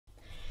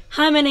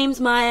Hi, my name's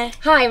Maya.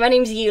 Hi, my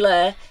name's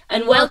Eula,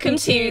 and welcome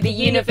to the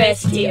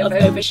University of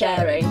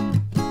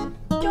Oversharing.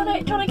 Do you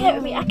want to get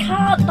with me? I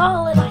can't,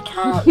 darling, I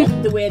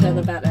can't. The weirder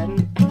the better.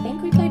 I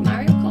think we played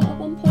Mario Kart at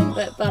one point,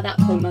 but by that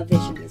point my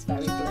vision was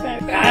very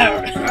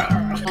blurry.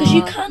 Because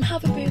you can't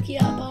have a boogie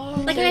at a bar.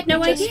 Like, I had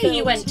no idea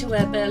you went to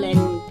a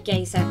Berlin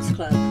gay sex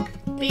club.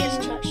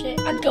 Beers, chat shit,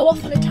 and go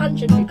off on a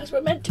tangent because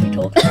we're meant to be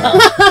talking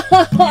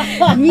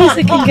about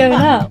Music and going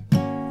out.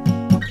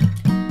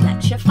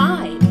 Lecture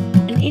 5.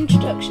 an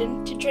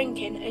introduction to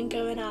drinking and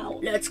going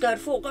out. Let's go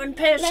fucking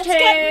piss. Let's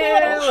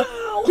get more.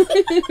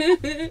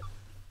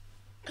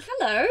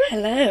 Hello.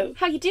 Hello.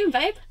 How you doing,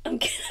 babe? I'm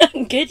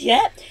good,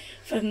 yeah.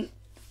 From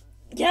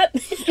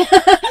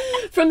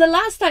the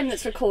last time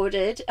that's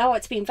recorded,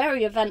 it's been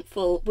very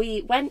eventful.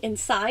 We went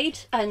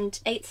inside and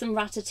ate some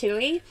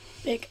ratatouille.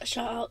 Big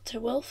shout out to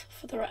Wilf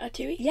for the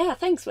ratatouille. Yeah,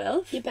 thanks,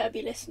 Wilf. You better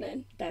be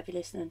listening. Better be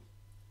listening.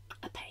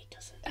 I bet he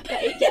doesn't. I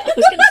bet he, yeah, I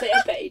was gonna say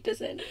I bet he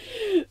doesn't.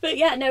 But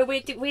yeah, no,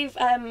 we're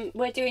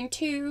doing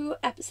 2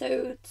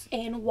 episodes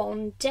in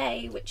one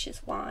day, which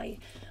is why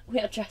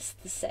we are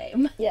dressed the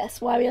same.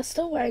 Yes, why we are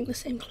still wearing the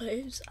same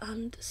clothes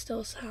and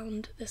still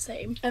sound the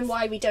same. And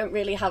why we don't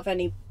really have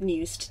any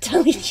news to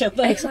tell each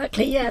other.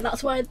 Exactly, yeah,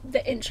 that's why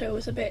the intro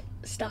was a bit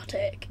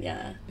static.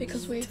 Yeah.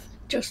 Because we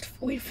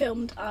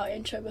filmed our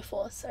intro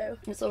before, so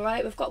It's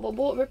alright, we've got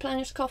water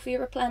replenished, coffee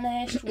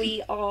replenished,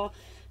 we are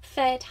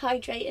fed,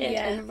 hydrated,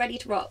 and ready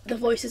to rock. the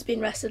voice has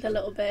been rested a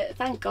little bit.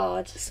 Thank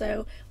God.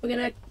 So we're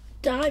gonna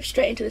dive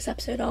straight into this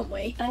episode, aren't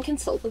we? And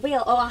consult the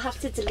wheel. Oh, I'll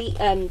have to delete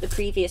the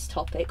previous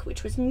topic,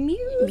 which was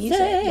music.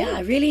 Yeah,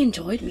 I really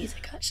enjoyed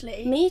music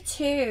actually. Me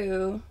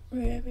too.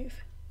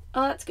 Remove.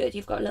 Oh, that's good.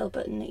 You've got a little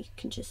button that you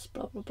can just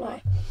blah blah blah.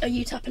 Right. Are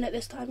you tapping it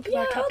this time? Because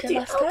Yeah, I tapped it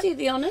last time. I'll do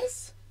the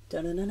honours.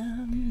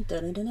 Dun-dun-dun-dun,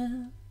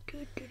 dun-dun-dun-dun,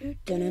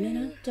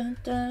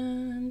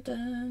 dun-dun-dun-dun,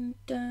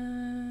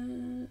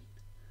 dun-dun-dun-dun.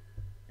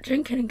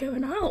 Drinking and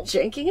going out.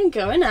 Drinking and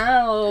going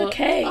out.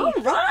 Okay. All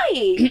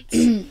right.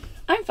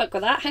 I'm fuck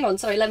with that. Hang on,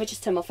 sorry. Let me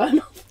just turn my phone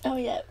off. Oh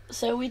yeah.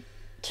 So we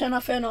turn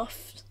our phones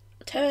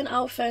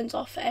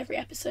off for every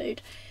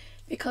episode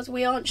because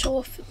we aren't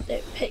sure if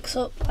it picks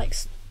up like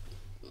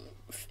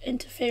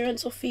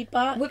interference or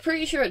feedback. We're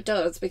pretty sure it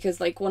does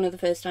because, like, one of the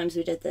first times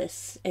we did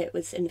this, it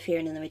was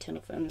interfering and then we turned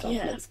our phones off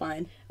and it was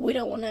fine. We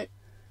don't want to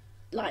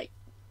like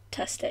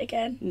test it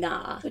again.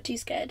 Nah. We're too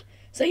scared.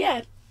 So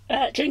yeah.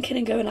 Drinking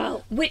and going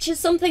out. Which is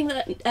something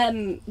that,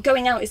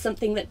 going out is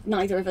something that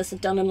neither of us have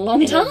done in a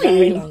long time. A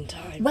very long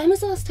time. When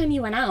was the last time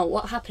you went out?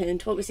 What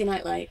happened? What was your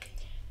night like?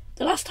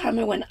 The last time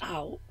I went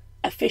out,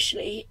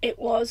 officially, it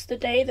was the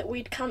day that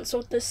we'd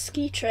cancelled the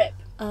ski trip.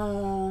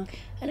 And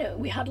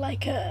we had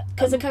like a...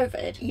 Because of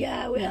COVID?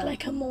 Yeah, we had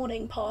like a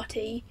morning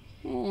party.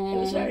 It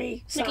was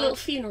very sad. Like a little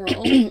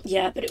funeral.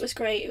 Yeah, but it was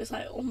great. It was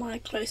like all my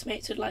close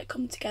mates would like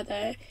come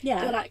together. Yeah.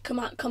 They were like, come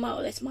out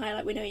with this, Maya,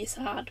 like we know you're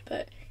sad,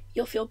 but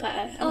you'll feel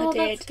better. And Oh, I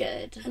did. that's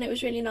good. And it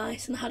was really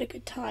nice and I had a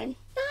good time.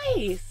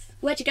 Nice.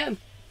 Where'd you go?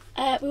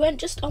 We went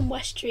just on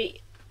West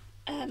Street.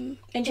 In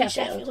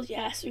Sheffield?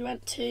 Yes. We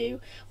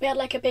had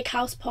like a big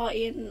house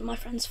party in my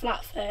friend's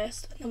flat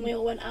first, and then we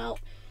all went out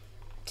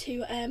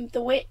to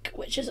the Wick,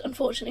 which is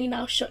unfortunately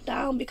now shut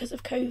down because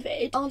of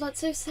COVID. Oh,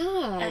 that's so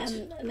sad.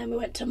 And then we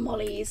went to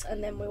Molly's,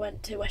 and then we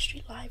went to West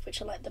Street Live,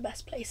 which are like the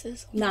best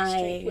places on Nice. West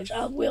Street, which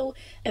I will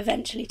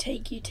eventually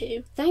take you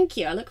to Thank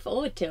you. I look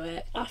forward to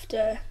it.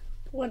 after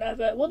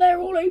whenever. Well, they're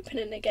all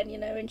opening again, you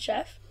know, in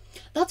Chef.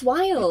 That's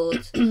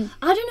wild. I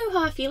don't know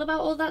how I feel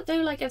about all that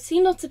though. Like, I've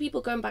seen lots of people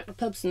going back to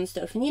pubs and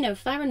stuff, and you know,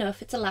 fair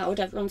enough, it's allowed,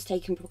 everyone's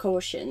taking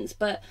precautions.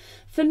 But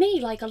for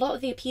me, like, a lot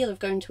of the appeal of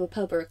going to a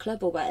pub or a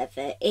club or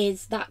whatever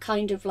is that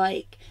kind of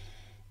like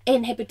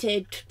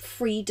inhibited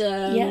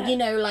freedom, you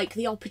know, like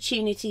the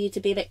opportunity to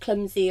be a bit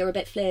clumsy or a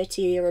bit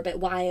flirty or a bit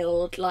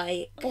wild,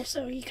 like...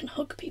 Also, you can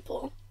hug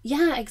people.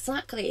 Yeah,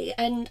 exactly.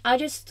 And I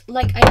just,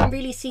 like, I don't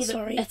really see the...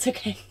 Sorry. It's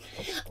okay.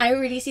 I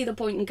don't really see the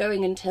point in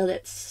going until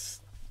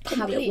it's how it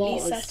Completely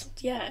was. settled,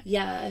 yeah.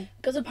 Yeah.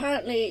 Because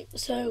apparently,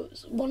 so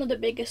one of the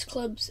biggest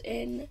clubs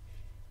in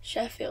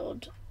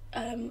Sheffield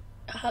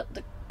had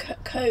the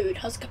code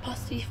has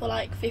capacity for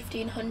like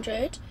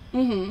 1,500.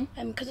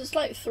 Because it's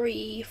like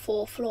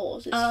 3-4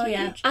 floors. It's huge.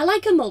 Yeah. I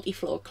like a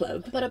multi-floor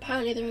club. But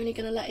apparently they're only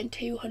going to let in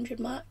 200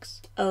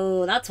 max.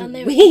 Oh, that's And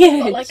they've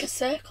weird. got like a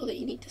circle that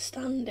you need to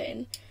stand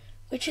in,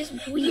 which is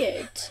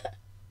weird.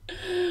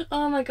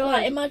 Oh my god.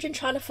 Like, imagine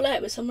trying to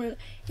flirt with someone.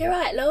 You're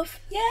right, love.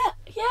 Yeah,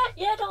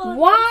 darling.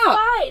 Wow.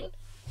 I'm fine.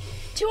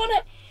 Do you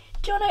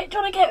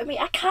wanna get with me?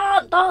 I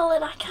can't,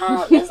 darling. I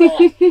can't.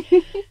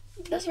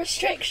 There's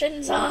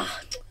restrictions.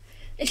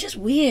 It's just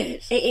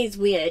weird. It is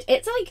weird.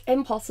 It's like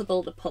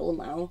impossible to pull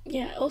now.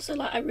 Yeah. Also,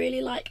 like, I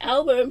really like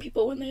elbowing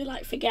people when they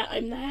like forget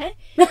I'm there.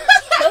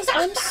 Because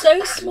I'm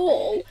so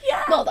small.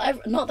 Yeah. Not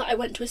that I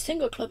went to a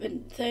single club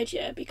in 3rd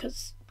year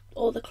because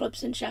all the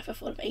clubs in Sheffield are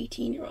full of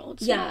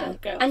 18-year-olds. Yeah.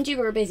 And you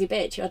were a busy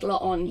bitch. You had a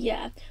lot on.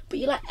 Yeah, but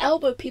you like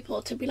elbow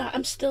people to be like,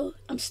 I'm still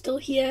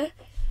here.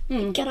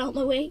 Get out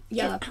my way.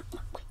 Yeah. Get out my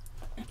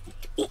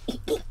way.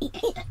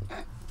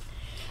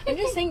 I'm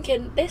just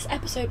thinking this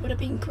episode would have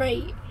been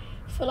great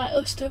for like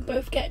us to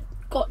both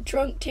got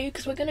drunk too,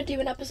 because we're gonna do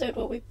an episode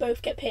where we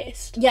both get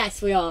pissed.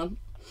 Yes, we are.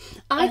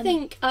 I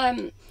think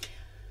a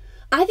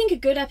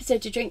good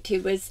episode to drink to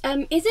was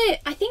I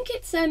think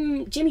it's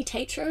Jimmy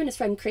Tatro and his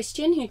friend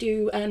Christian who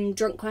do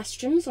drunk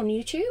questions on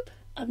YouTube.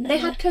 They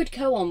had Code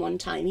Co on one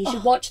time. You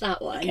should watch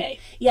that one. Okay.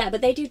 Yeah, but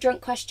they do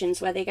drunk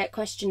questions where they get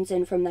questions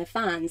in from their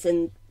fans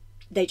and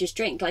they just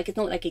drink. Like, it's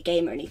not like a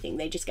game or anything.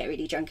 They just get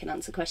really drunk and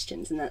answer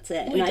questions and that's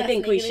it. And I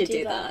think we should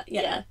do that.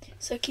 Yeah.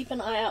 So keep an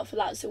eye out for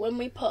that. So when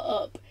we put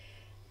up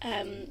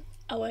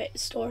our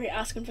story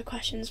asking for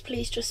questions,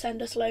 please just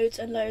send us loads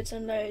and loads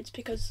and loads,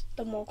 because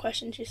the more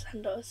questions you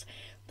send us,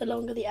 the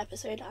longer the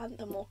episode and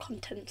the more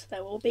content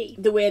there will be.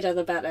 The weirder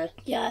the better.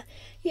 Yeah.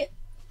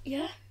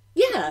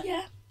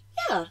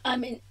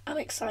 I'm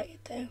excited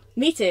though.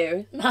 Me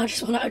too.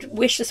 I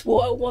wish this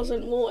water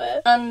wasn't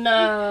water. I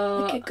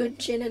know. Like a good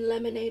gin and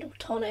lemonade or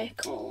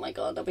tonic. Oh my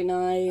god, that'd be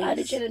nice. I had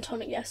a gin and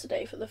tonic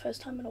yesterday for the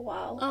first time in a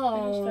while. Oh.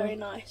 It was very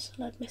nice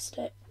and I'd missed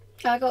it.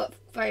 I got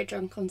very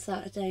drunk on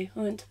Saturday. I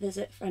went to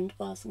visit a friend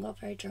of ours and got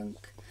very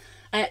drunk.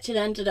 I actually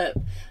ended up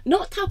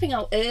not tapping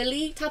out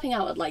early, tapping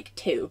out at like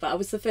 2, but I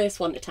was the first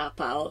one to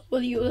tap out.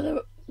 Were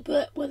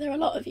there a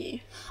lot of you?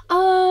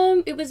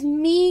 It was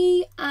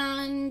me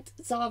and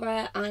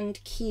Zara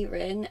and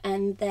Kieran,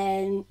 and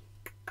then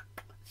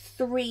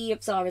 3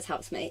 of Zara's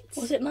housemates.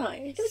 Was it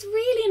nice? It was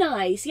really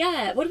nice,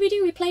 yeah. What did we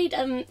do? We played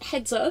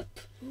Heads Up.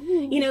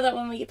 Ooh. You know that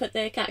one where you put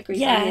the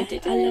categories on? Yeah,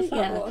 I love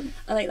that one.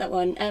 I like that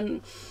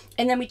one.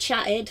 And then we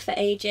chatted for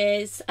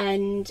ages,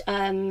 and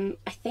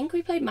I think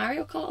we played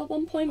Mario Kart at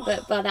one point,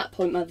 but by that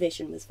point my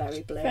vision was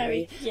very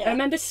blurry. I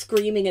remember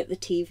screaming at the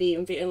TV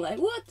and being like,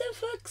 what the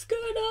fuck's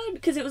going on?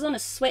 Because it was on a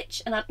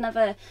Switch, and I'd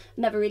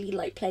never really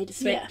like played a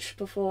Switch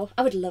before.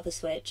 I would love a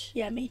Switch.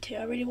 Yeah, me too.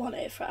 I really want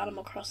it for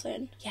Animal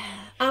Crossing.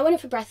 Yeah. I want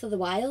it for Breath of the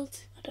Wild.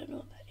 I don't know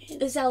what that is.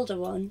 The Zelda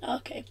one.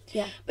 Okay.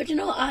 Yeah. But you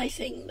know what I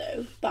think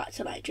though, back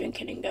to like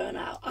drinking and going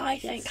out, I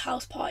think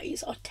house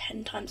parties are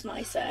 10 times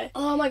nicer.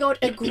 Oh my god,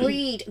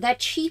 agreed. They're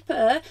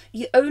cheaper.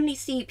 You only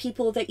see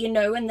people that you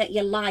know and that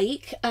you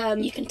like.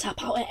 You can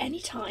tap out at any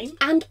time.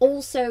 And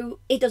also,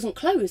 it doesn't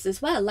close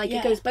as well. Like,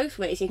 it goes both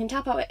ways. You can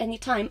tap out at any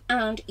time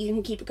and you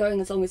can keep it going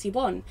as long as you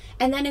want.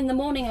 And then in the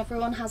morning,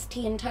 everyone has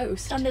tea and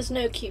toast. And there's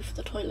no queue for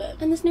the toilet.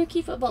 And there's no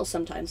queue for... Well,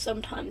 sometimes.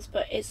 Sometimes,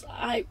 but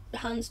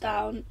hands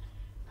down...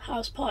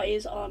 House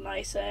parties are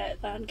nicer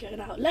than going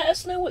out. Let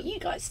us know what you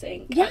guys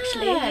think. Yes.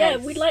 Actually, yeah,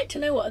 we'd like to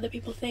know what other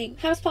people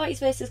think. House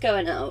parties versus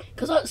going out.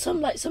 Because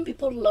some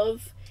people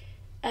love,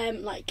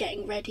 like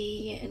getting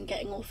ready and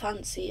getting all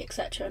fancy,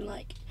 etc. And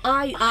like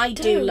I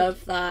do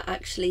love that,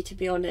 actually. To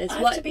be honest,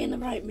 I have to be in the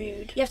right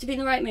mood. You have to be in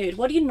the right mood.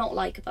 What do you not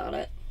like about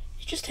it?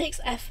 It just takes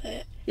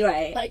effort.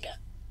 Right. Like,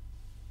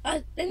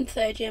 in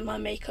 3rd year, my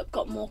makeup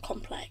got more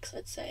complex,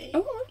 I'd say.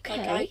 Oh, okay.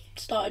 Like, I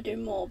started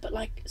doing more, but,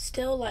 like,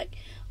 still, like,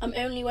 I'm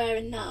only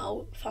wearing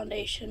now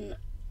foundation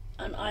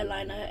and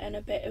eyeliner and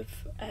a bit of,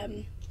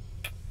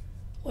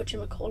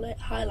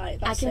 highlight.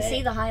 That's I can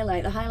see the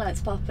highlight. The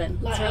highlight's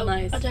popping. Like, it's real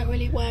nice. I don't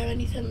really wear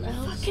anything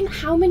else. Fucking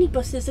how many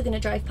buses are going to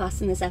drive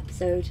past in this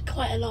episode?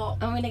 Quite a lot.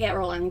 I'm going to get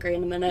real angry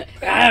in a minute.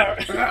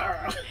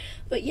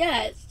 But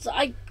yeah,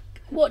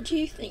 what do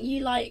you think? You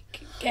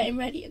like getting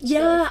ready and stuff?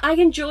 Yeah, I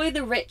enjoy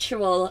the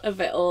ritual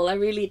of it all. I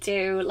really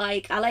do.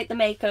 Like, I like the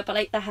makeup, I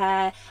like the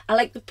hair, I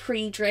like the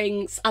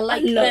pre-drinks, I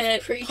like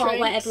the part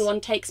where everyone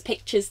takes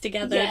pictures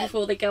together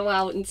before they go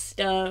out and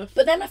stuff.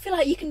 But then I feel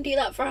like you can do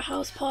that for a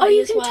house party. Oh,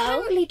 you as can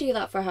well. totally do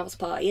that for a house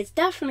party. It's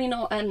definitely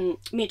not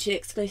mutually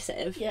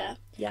exclusive. Yeah.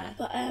 Yeah.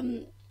 But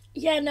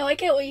yeah, no, I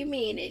get what you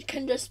mean. It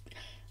can just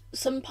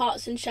some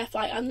parts in Chef,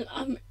 like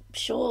I'm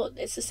sure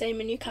it's the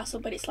same in Newcastle,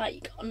 but it's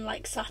like on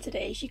like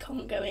Saturdays you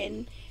can't go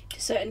in to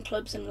certain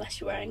clubs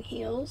unless you're wearing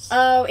heels.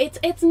 Oh,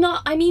 it's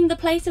not. I mean, the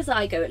places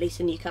I go, at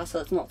least in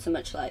Newcastle, it's not so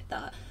much like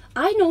that.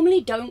 I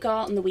normally don't go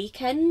out on the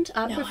weekend.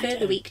 I prefer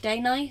the weekday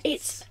night.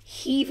 It's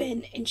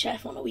heaving in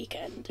Chef on a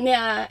weekend.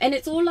 Yeah, and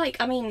it's all like,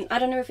 I mean, I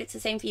don't know if it's the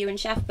same for you in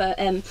Chef, but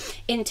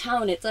in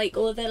town it's like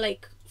all the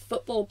like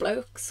football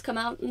blokes come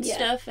out and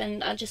stuff,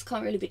 and I just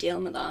can't really be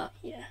dealing with that.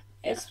 Yeah.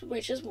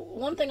 Which is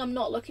one thing I'm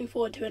not looking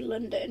forward to in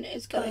London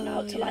is going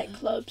out to like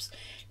clubs,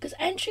 because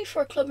entry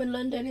for a club in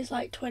London is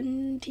like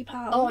 £20.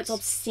 Oh, it's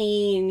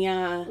obscene,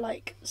 yeah.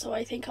 Like, so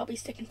I think I'll be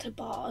sticking to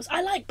bars.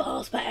 I like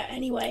bars better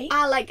anyway.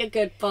 I like a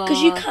good bar.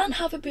 Because you can't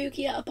have a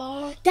boogie at a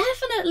bar.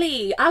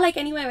 Definitely. I like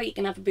anywhere where you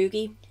can have a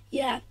boogie.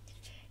 Yeah.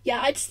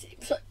 Yeah,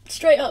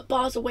 straight up,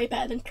 bars are way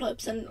better than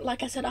clubs, and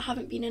like I said, I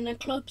haven't been in a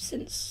club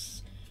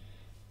since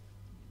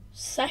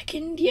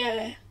 2nd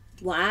year.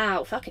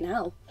 Wow, fucking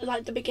hell.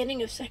 Like the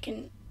beginning of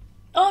 2nd.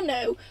 Oh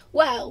no.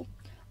 Well,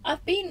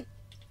 I've been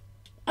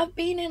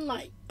in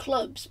like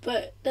clubs,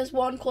 but there's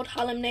one called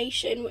Hallam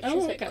Nation, which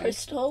is at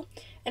Crystal,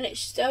 and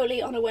it's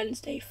solely on a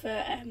Wednesday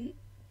for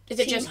Is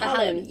it just for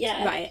Hallam?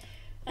 Yeah. Right.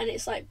 And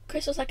it's like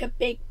Crystal's like a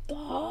big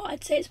bar.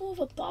 I'd say it's more of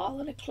a bar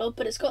than a club,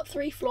 but it's got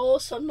 3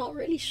 floors, so I'm not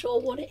really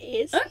sure what it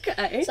is.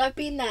 Okay. So I've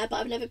been there,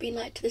 but I've never been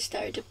like to the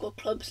stereotypical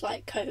clubs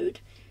like Code.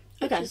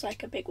 Which is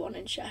like a big one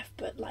in Chef,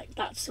 but like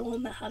that's the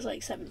one that has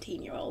like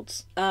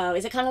 17-year-olds. Oh,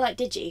 is it kind of like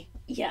Digi?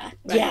 Yeah,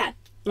 right. yeah,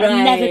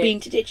 I've never Right. been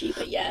to Digi,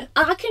 but yeah.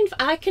 I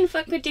can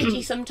fuck with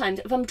Digi sometimes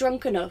if I'm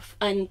drunk enough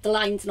and the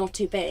line's not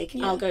too big.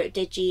 Yeah. I'll go to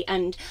Digi,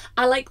 and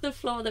I like the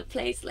floor that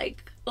plays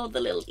like all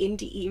the little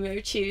indie emo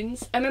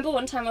tunes. I remember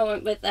one time I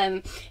went with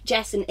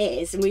Jess and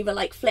Iz, and we were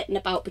like flitting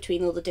about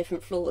between all the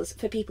different floors.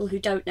 For people who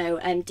don't know,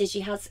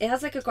 Digi has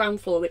like a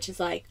ground floor which is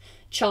like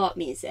chart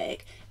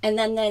music, and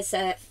then there's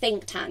a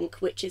think tank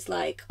which is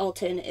like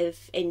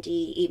alternative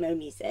indie emo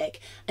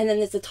music, and then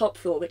there's the top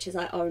floor which is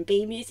like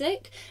R&B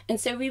music. And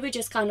so we were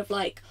just kind of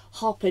like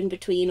hopping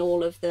between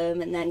all of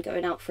them and then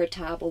going out for a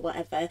tab or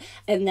whatever,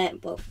 and then,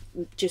 well,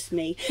 just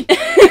me.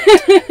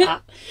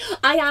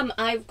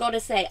 I've got to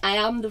say, I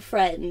am the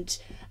friend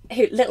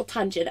who, little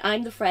tangent,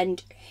 I'm the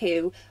friend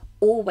who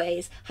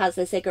always has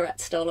a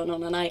cigarette stolen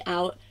on a night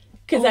out.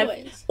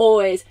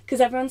 Always.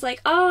 Because everyone's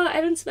like, oh,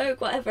 I don't smoke,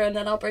 whatever, and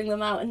then I'll bring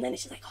them out, and then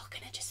it's just like, oh,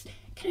 can I just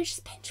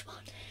pinch one?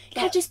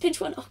 Can I just pinch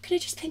one? Oh, can I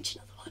just pinch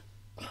another one?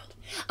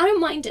 I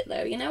don't mind it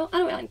though, you know? I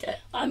don't mind it.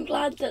 I'm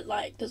glad that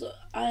like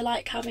I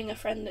like having a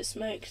friend that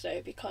smokes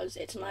though, because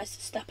it's nice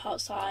to step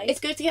outside. It's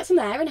good to get some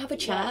air and have a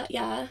chat,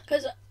 yeah.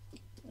 Because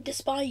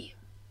despite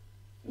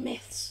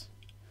myths,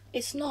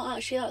 it's not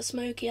actually that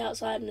smoky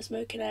outside in the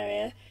smoking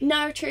area.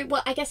 No, true.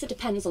 Well, I guess it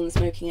depends on the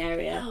smoking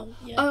area. Oh,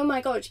 yeah. Oh my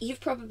god, you've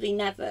probably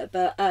never,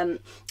 but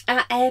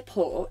at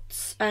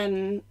airports,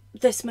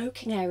 the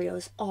smoking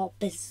areas are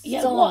bizarre.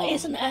 Yeah, what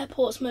is an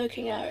airport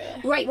smoking area?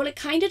 Right, well, it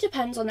kind of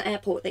depends on the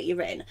airport that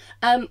you're in.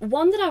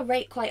 One that I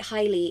rate quite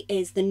highly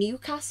is the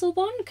Newcastle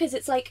one, because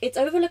it's like, it's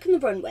overlooking the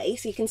runway,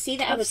 so you can see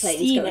the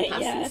aeroplanes going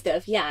past and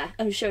stuff. Yeah,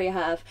 I'm sure you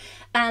have.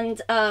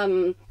 And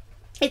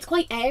it's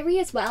quite airy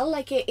as well,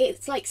 like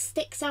it's like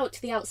sticks out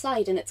to the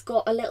outside, and it's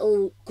got a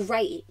little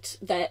grate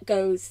that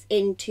goes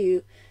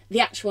into the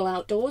actual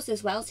outdoors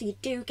as well, so you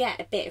do get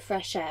a bit of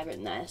fresh air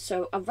in there,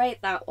 so I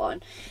rate that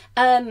one.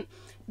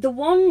 The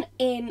one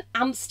in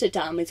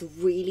Amsterdam is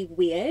really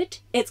weird.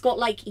 It's got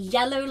like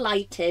yellow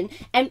lighting,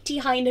 empty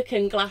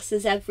Heineken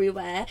glasses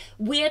everywhere,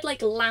 weird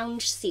like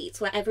lounge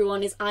seats where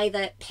everyone is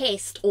either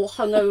pissed or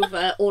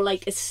hungover or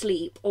like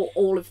asleep or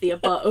all of the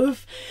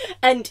above.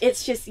 And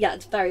it's just, yeah,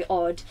 it's very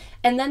odd.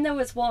 And then there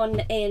was one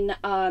in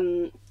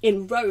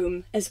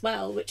Rome as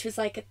well, which was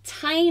like a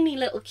tiny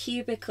little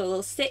cubicle,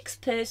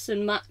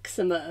 6-person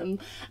maximum.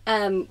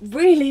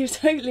 Really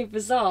totally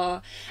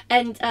bizarre.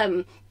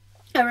 And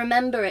I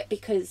remember it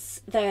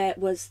because there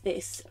was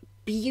this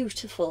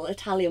beautiful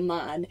Italian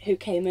man who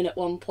came in at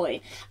one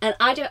point, and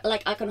I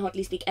can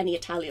hardly speak any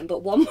Italian,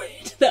 but one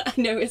word that I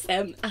know is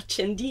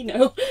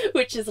accendino,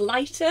 which is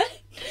lighter.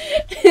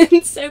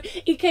 And so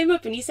he came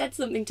up and he said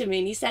something to me,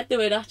 and he said the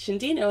word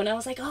accendino, and I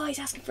was like, oh, he's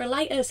asking for a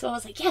lighter. So I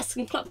was like, yes,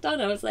 and clocked on.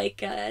 I was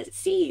like,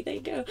 see, there you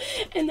go.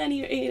 And then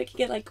he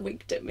like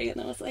winked at me, and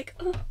I was like,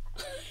 oh.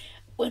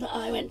 When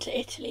I went to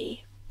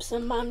Italy,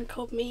 some man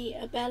called me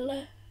a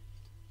Bella.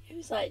 He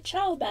was like,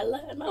 ciao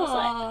Bella, and I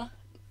was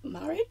like,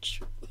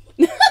 marriage?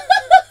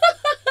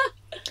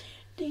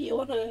 Do you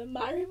want to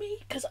marry me?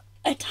 Because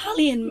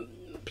Italian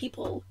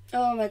people...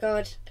 Oh my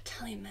god,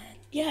 Italian men.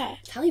 Yeah.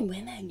 Italian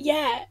women.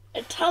 Yeah,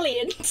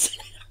 Italians.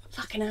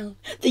 Fucking hell.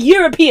 The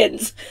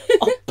Europeans.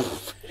 Oh,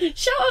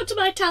 shout out to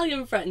my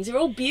Italian friends, you're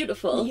all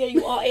beautiful. Yeah,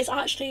 you are. It's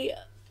actually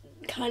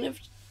kind of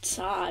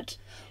sad.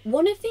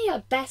 One of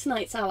the best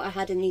nights out I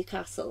had in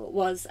Newcastle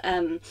was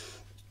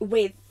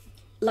with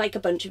like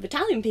a bunch of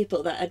Italian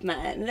people that I'd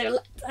met, and they're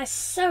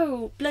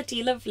so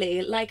bloody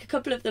lovely. Like a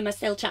couple of them I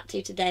still chat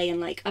to today,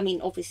 and like, I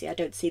mean, obviously I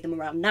don't see them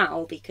around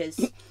now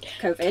because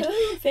COVID.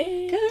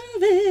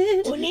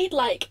 We need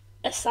like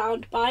a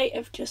sound bite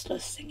of just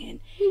us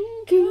singing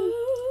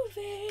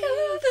COVID,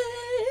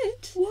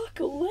 walk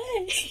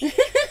away.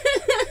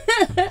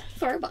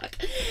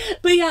 Throwback.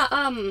 But yeah,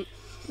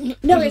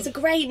 no, it was a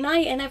great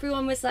night, and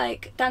everyone was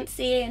like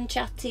dancey and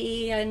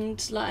chatty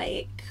and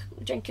like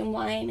drinking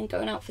wine and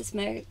going out for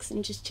smokes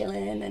and just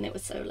chilling, and it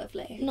was so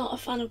lovely. Not a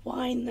fan of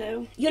wine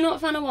though. You're not a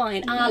fan of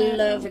wine? No. I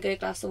love a good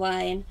glass of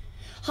wine.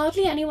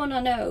 Hardly anyone I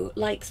know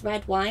likes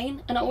red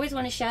wine, and I always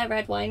want to share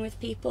red wine with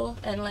people,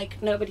 and like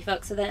nobody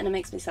fucks with it, and it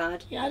makes me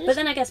sad. Yeah, but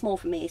then I guess more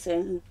for me,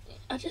 so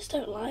I just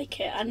don't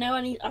like it. I know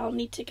I'll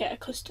need to get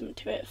accustomed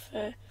to it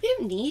for you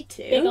don't need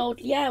to. big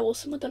old, yeah, well,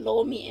 some of the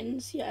law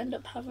meetings you end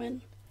up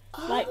having.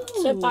 Like,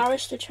 so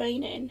barrister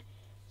training,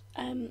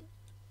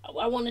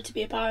 I wanted to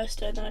be a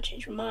barrister, and then I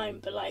changed my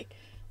mind, but like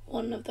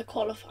one of the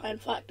qualifying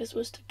factors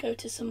was to go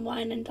to some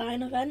wine and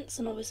dine events,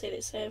 and obviously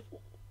they serve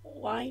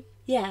wine.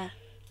 Yeah.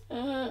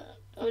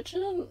 Which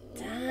oh,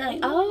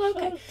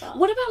 okay.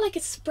 What about like a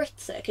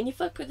spritzer? Can you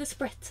fuck with a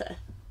spritzer?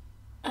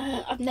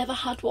 I've never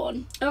had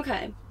one.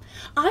 Okay.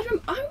 I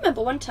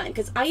remember one time,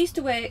 because I used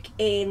to work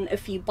in a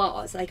few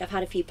bars, like I've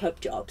had a few pub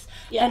jobs,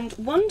 Yeah. and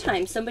one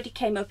time somebody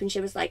came up and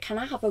she was like, can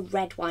I have a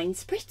red wine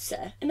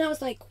spritzer? And I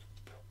was like,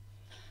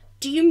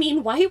 do you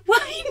mean white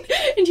wine?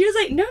 And she was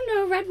like, no,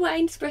 red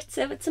wine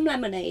spritzer with some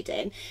lemonade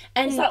in.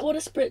 And Is that what a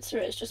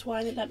spritzer is? Just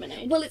wine and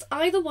lemonade? well, it's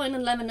either wine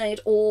and lemonade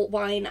or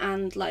wine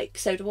and, like,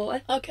 soda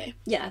water. Okay.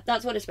 Yeah,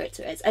 that's what a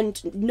spritzer is.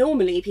 And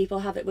normally people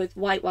have it with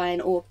white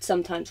wine or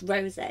sometimes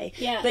rosé.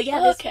 Yeah. But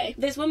yeah, okay.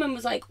 this woman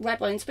was like, red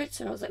wine spritzer.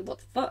 And I was like, what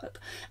the fuck?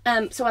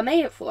 So I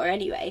made it for her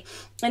anyway.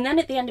 And then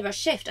at the end of our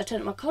shift, I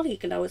turned to my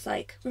colleague and I was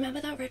like, remember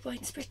that red wine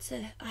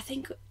spritzer? I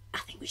think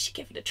we should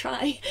give it a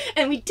try.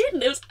 And we did,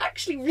 and it was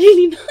actually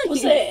really nice.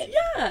 Was it?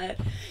 Yeah.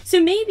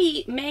 So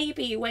maybe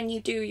when you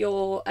do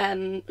your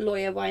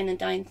lawyer wine and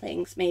dine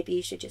things, maybe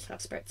you should just have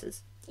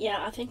spritzers.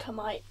 Yeah, I think I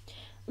might.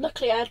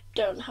 Luckily, I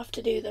don't have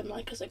to do them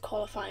like as a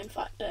qualifying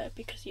factor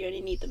because you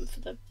only need them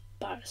for the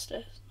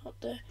barrister, not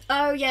the.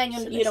 Oh yeah,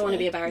 and you don't want to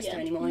be a barrister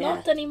anymore.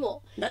 Not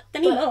anymore. Not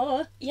anymore.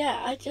 But,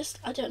 yeah,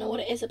 I don't know what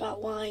it is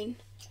about wine.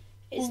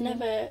 It's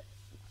never.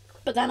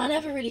 But then I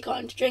never really got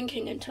into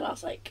drinking until I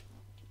was like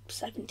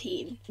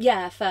 17.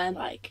 Yeah, fair.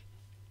 Like,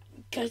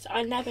 because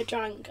I never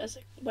drank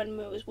when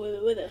we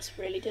were with us,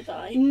 really, did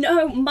I?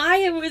 No,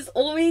 Maya was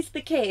always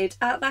the kid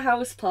at the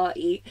house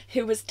party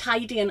who was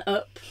tidying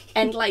up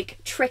and like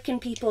tricking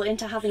people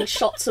into having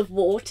shots of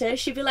water.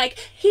 She'd be like,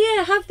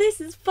 here, have this,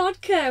 it's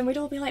vodka. And we'd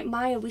all be like,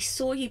 Maya, we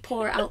saw you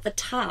pour it out the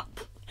tap.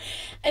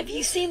 Have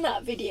you seen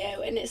that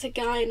video? And it's a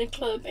guy in a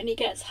club and he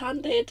gets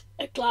handed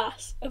a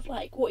glass of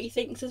like what he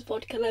thinks is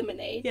vodka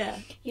lemonade. Yeah.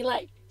 He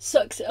like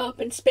sucks it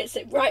up and spits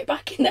it right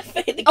back in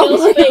the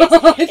girl's face.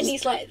 God. And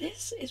he's like,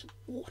 this is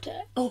water.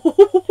 Oh,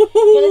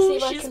 gonna see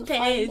if I she's can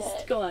find pissed.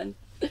 it. Go on.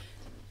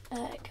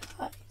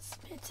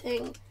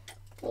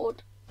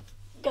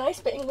 Guy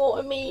spitting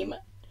water meme.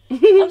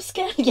 I'm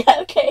scared. Yeah,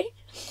 okay.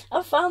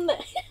 I found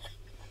that.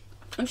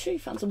 I'm sure you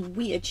found some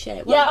weird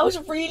shit. Yeah, I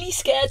was really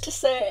scared to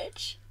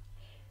search.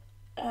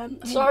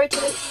 Sorry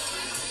to.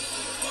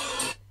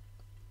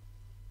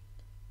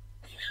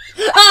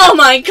 Oh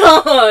my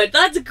god,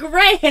 that's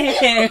great!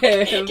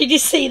 Did you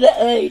see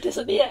the just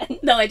at the end?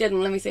 No, I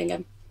didn't. Let me see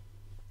again.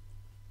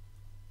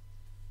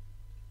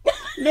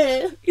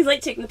 No, he's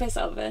like taking the piss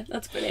out of her.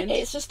 That's brilliant.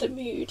 It's just a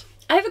mood.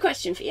 I have a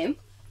question for you.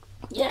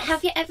 Yeah.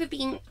 Have you ever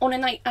been on a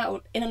night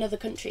out in another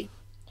country?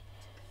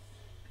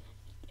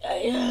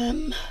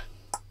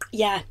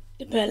 Yeah,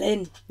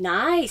 Berlin.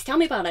 Nice. Tell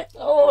me about it.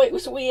 Oh, it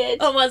was weird.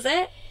 Oh, was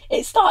it?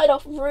 It started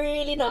off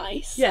really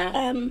nice.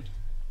 Yeah.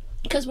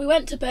 Because we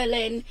went to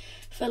Berlin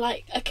for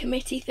like a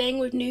committee thing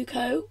with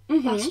Nuco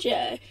last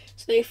year.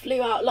 So they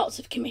flew out lots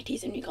of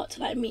committees and you got to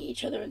like meet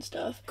each other and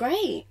stuff.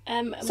 Great.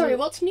 Sorry,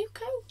 what's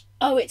Nuco?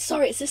 Oh, it's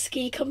a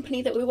ski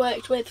company that we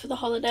worked with for the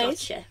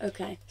holidays. Gotcha.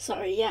 Okay.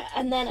 Sorry, yeah.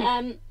 And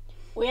then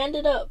we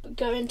ended up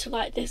going to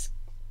like this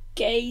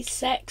gay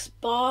sex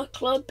bar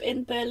club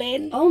in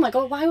Berlin. Oh my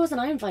god, why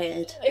wasn't I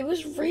invited? It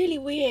was really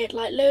weird.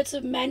 Like loads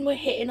of men were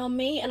hitting on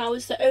me and I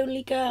was the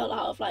only girl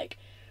out of like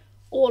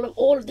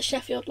all of the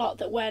Sheffield lot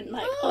that went,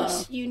 like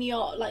us, uni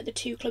art, like the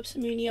two clubs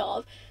from uni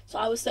art. So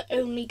I was the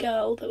only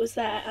girl that was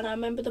there, and I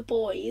remember the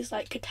boys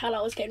like could tell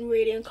I was getting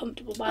really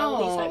uncomfortable by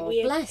all these like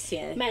weird bless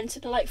you. men. So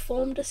they like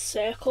formed a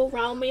circle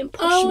round me and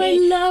pushed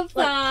me. I love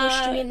like that.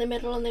 pushed me in the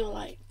middle, and they were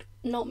like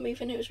not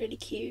moving. It was really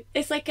cute.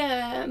 It's like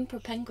for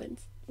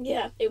penguins.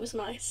 Yeah, it was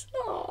nice.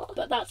 Aww.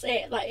 But that's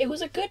it. Like it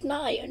was a good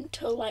night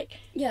until like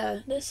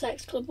the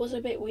sex club was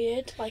a bit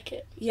weird. Like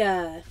it.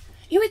 Yeah.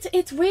 You know,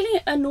 it's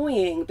really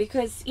annoying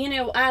because, you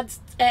know, as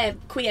a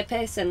queer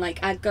person,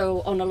 like, I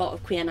go on a lot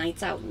of queer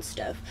nights out and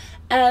stuff.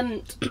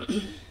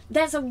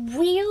 There's a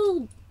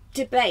real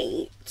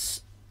debate,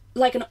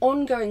 like an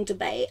ongoing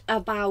debate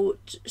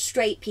about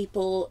straight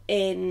people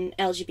in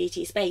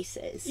LGBT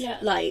spaces. Yeah.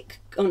 Like,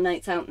 on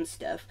nights out and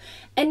stuff.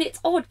 And it's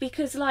odd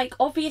because, like,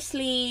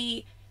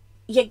 obviously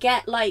you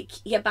get like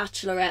your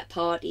bachelorette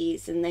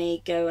parties and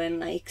they go and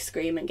like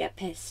scream and get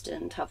pissed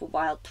and have a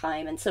wild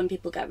time, and some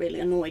people get really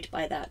annoyed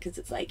by that because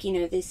it's like, you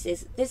know, this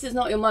is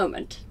not your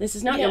moment, this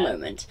is not your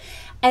moment.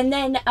 And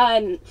then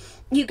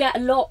you get a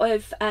lot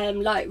of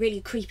like really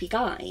creepy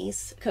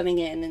guys coming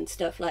in and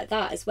stuff like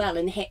that as well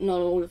and hitting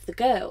on all of the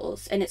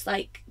girls, and it's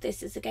like,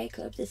 this is a gay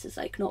club, this is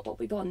like not what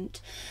we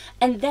want.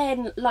 And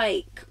then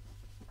like,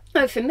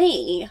 oh, for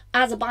me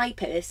as a bi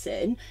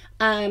person,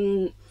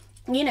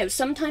 you know,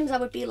 sometimes I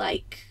would be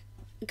like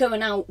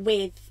going out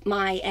with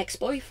my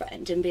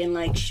ex-boyfriend and being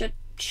like, should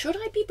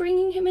I be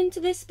bringing him into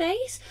this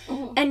space?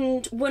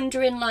 And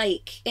wondering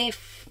like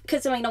if,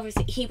 because I mean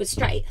obviously he was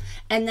straight,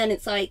 and then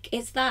it's like,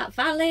 is that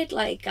valid?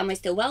 Like, am I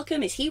still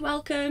welcome? Is he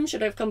welcome?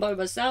 Should I have come by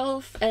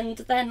myself? And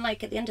then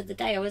like at the end of the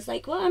day I was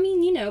like, well, I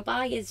mean, you know,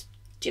 bi is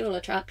dual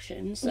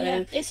attraction, so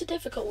yeah, it's a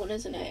difficult one,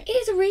 isn't it? It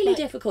is a really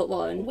difficult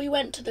one. We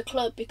went to the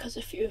club because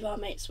a few of our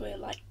mates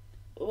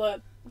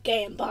were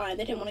gay and bi, and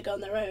they didn't want to go on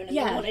their own, and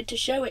they wanted to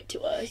show it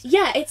to us.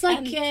 Yeah, it's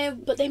like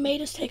but they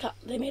made us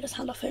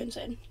hand our phones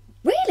in.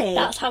 Really?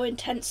 That's how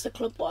intense the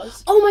club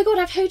was. Oh my god,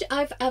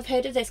 I've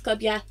heard of this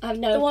club. Yeah, I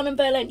know The one in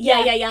Berlin.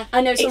 Yeah.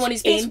 I know someone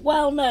who's It's been.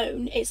 well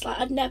known. It's like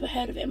I'd never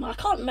heard of it. I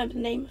can't remember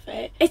the name of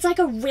it. It's like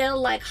a real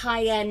like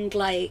high end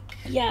like.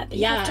 Yeah,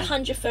 you have to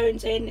hand your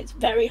phones in. It's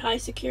very high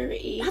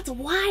security. That's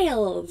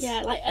wild.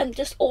 Yeah, like, and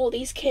just all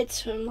these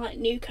kids from like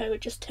Nuco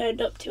had just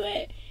turned up to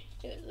it.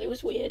 It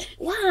was weird.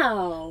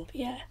 Wow. But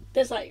yeah,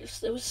 there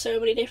was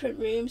so many different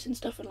rooms and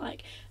stuff, and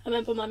like I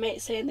remember my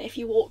mate saying that if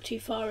you walk too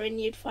far in,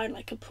 you'd find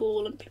like a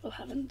pool and people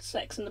having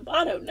sex in the bar.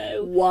 I don't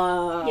know.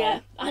 Wow.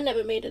 Yeah, I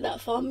never made it that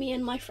far. Me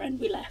and my friend,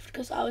 we left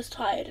because I was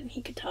tired, and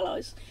he could tell I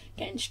was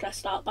getting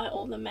stressed out by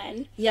all the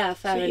men. Yeah,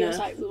 fair enough. So he was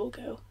like, "We will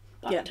go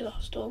back to the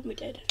hostel," and we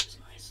did. It was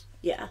nice.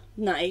 Yeah,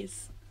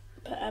 nice.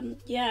 But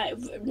yeah,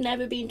 I've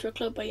never been to a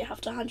club where you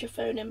have to hand your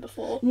phone in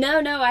before.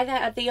 No,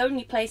 the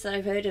only place that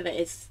I've heard of it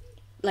is,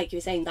 like you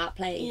were saying, that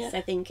place. Yeah.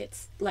 I think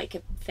it's like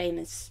a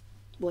famous,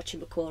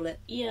 whatchamacallit.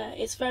 Yeah,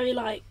 it's very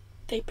like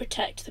they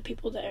protect the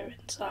people that are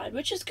inside,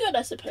 which is good,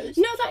 I suppose.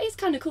 No, that is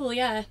kind of cool,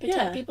 yeah.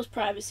 Protect people's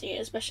privacy,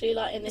 especially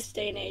like in this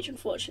day and age.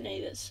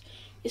 Unfortunately,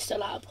 you're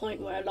still at a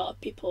point where a lot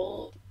of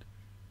people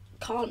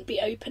can't be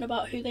open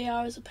about who they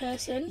are as a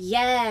person.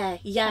 Yeah.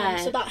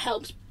 So that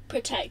helps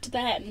protect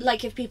them.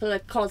 Like if people are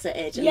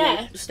closeted and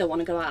they still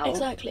want to go out.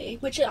 Exactly,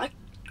 which I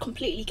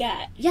completely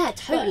get. Yeah,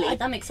 totally. But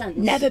that makes sense.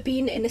 Never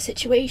been in a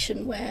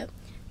situation where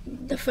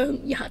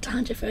you had to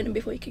hand your phone in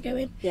before you could go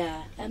in.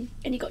 Yeah. And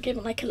you got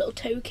given like a little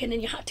token,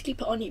 and you had to keep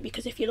it on you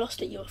because if you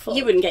lost it, you were fucked.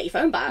 You wouldn't get your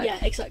phone back. Yeah,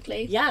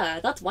 exactly. Yeah,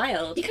 that's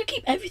wild. You could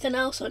keep everything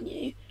else on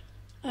you.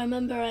 I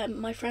remember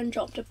my friend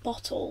dropped a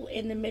bottle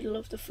in the middle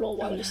of the floor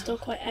while it was still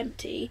quite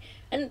empty,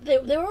 and they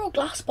were all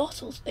glass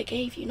bottles they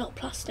gave you, not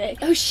plastic.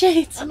 Oh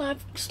shit! And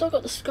I've still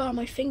got the scar on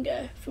my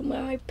finger from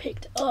where I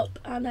picked it up,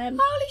 and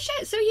holy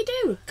shit! So you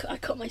do? I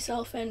cut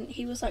myself, and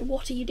he was like,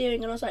 "What are you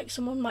doing?" And I was like,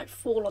 "Someone might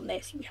fall on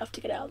this. You have to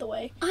get it out of the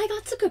way."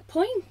 That's a good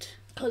point.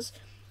 Because,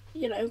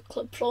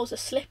 club floors are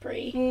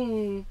slippery.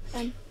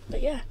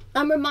 But yeah,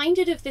 I'm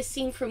reminded of this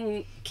scene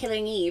from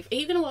Killing Eve. Are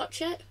you gonna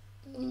watch it?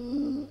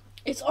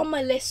 It's on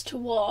my list to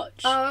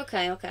watch. Oh,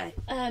 okay.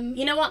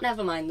 You know what?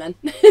 Never mind then.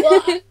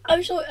 Well, I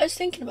was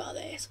thinking about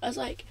this. I was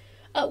like,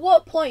 at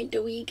what point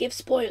do we give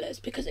spoilers?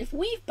 Because if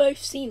we've both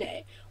seen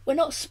it, we're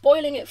not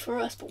spoiling it for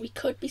us, but we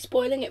could be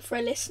spoiling it for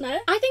a listener.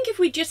 I think if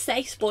we just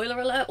say spoiler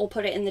alert or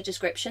put it in the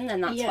description,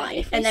 then that's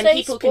fine. And then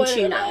people can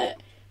tune out.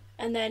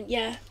 And then,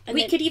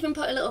 we could even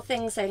put a little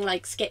thing saying,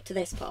 like, skip to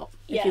this part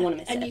if you want to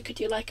miss it. And you could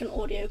do, like, an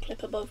audio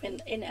clip above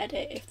in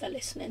edit if they're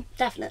listening.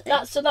 Definitely.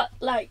 That's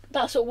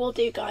what we'll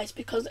do, guys,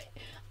 because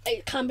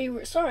it can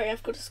be... Sorry,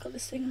 I've just got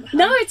this thing in my hand.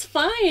 No, it's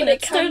fine. But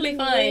it's totally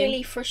fine. It can be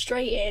really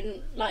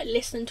frustrating, like,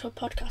 listening to a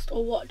podcast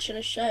or watching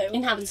a show.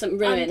 And having something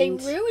ruined. And they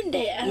ruined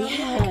it. And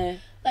I'm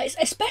like,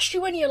 especially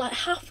when you're, like,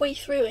 halfway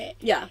through it.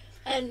 Yeah.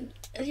 And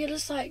you're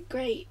just like,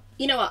 great.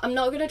 You know what? I'm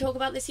not going to talk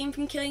about the scene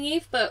from Killing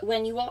Eve, but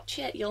when you watch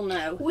it, you'll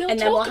know. And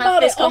then we'll have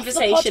this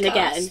conversation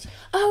again.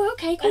 Oh,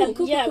 okay, cool.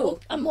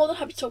 Well, I'm more than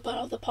happy to talk about it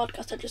on the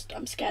podcast.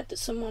 I'm scared that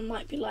someone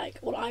might be like,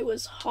 well, I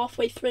was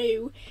halfway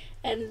through,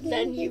 and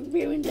then you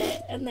ruined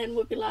it, and then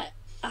we'll be like,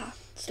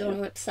 don't want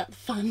to upset the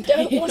fan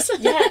base.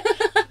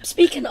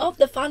 Speaking of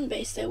the fan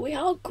base, though, we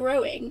are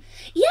growing.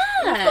 Yeah.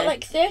 We've got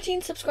like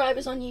 13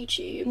 subscribers on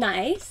YouTube.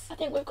 Nice. I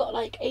think we've got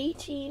like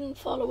 18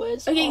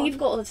 followers. Oh yeah, you've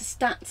got all the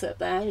stats up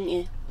there, haven't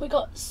you? We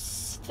got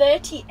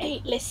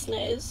 38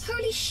 listeners.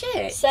 Holy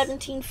shit.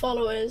 17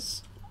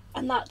 followers.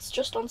 And that's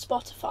just on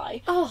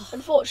Spotify. Oh.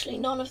 Unfortunately,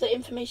 none of the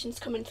information's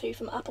coming through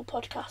from Apple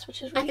Podcasts,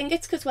 which is really... I think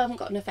it's because we haven't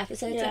got enough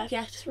episodes up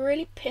yet. It's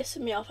really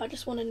pissing me off. I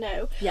just want to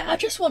know. Yeah. I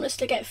just want us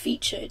to get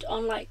featured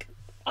on, like,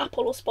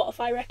 Apple or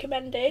Spotify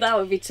recommended. That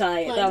would be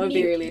tight. Like, that would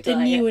be really tight.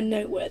 The new and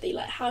noteworthy.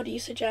 Like, how do you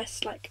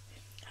suggest, like,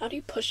 how do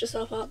you push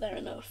yourself out there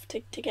enough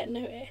to get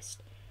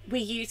noticed? We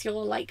use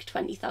your, like,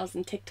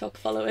 20,000 TikTok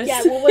followers.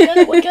 Yeah, well,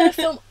 we're gonna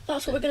film...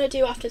 That's what we're gonna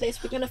do after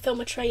this. We're gonna film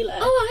a trailer.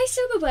 Oh, I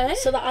see what we're...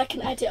 So that I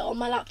can edit on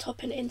my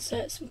laptop and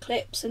insert some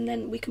clips, and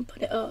then we can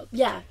put it up.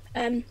 Yeah.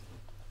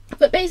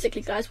 But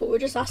basically, guys, what we're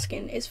just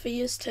asking is for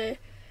you to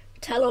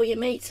tell all your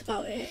mates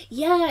about it.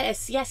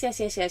 Yes.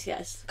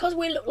 Because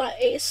we look like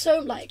it is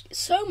so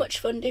much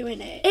fun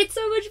doing it. It's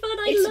so much fun.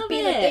 I love it.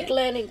 It's been a big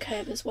learning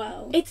curve as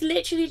well. It's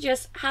literally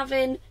just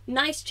having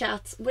nice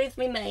chats with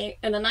me mate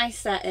in a nice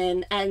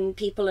setting, and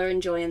people are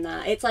enjoying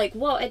that. It's like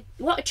what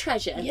a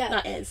treasure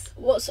that is.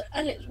 What's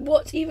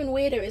even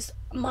weirder is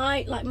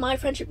my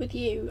friendship with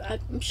you.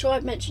 I'm sure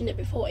I've mentioned it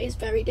before. Is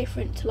very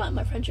different to like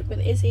my friendship with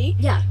Izzy.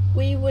 Yeah.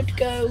 We would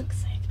go.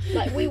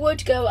 We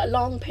would go at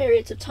long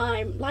periods of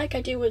time, like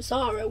I do with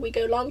Zara. We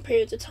go long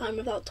periods of time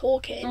without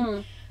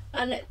talking,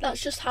 and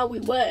that's just how we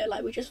were.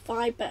 Like, we just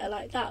vibe better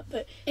like that.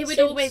 But it would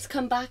always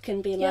come back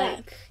and be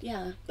like,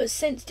 yeah. But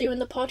since doing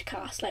the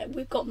podcast, like,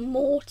 we've got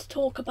more to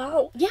talk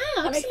about. Yeah,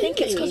 absolutely. And I think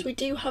it's because we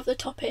do have the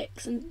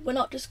topics, and we're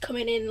not just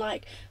coming in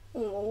like,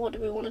 oh, what do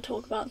we want to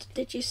talk about?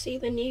 Did you see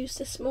the news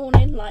this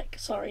morning? Like,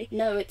 sorry.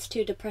 No, it's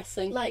too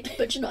depressing. Like,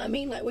 but you know what I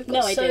mean? Like, we've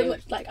got so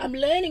much. Like, I'm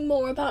learning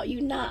more about you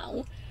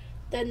now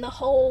than the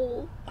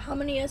whole, how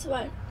many years?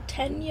 About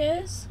 10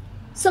 years?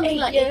 Something 8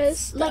 like years.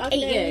 it's like that I've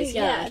 8 known years,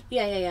 you,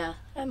 yeah.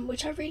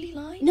 Which I really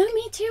like. No,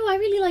 me too. I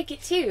really like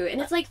it too.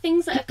 And it's like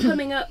things that are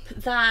coming up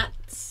that,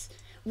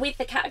 with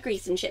the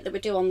categories and shit that we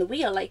do on the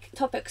wheel, like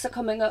topics are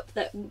coming up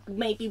that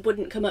maybe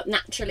wouldn't come up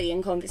naturally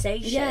in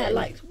conversation. Yeah,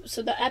 like,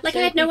 so the episode like I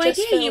had no we just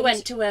idea you filmed-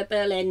 went to a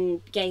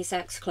Berlin gay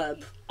sex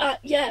club.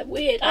 Yeah,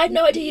 weird. I had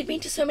no idea you'd been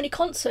to so many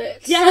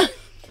concerts. Yeah.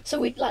 So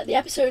we like the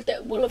episode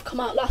that will have come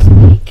out last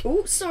week.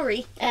 Oh,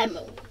 sorry.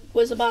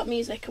 Was about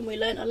music, and we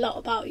learned a lot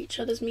about each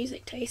other's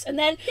music taste. And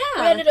then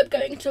we Yeah. ended up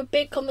going into a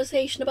big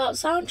conversation about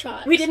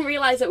soundtracks. We didn't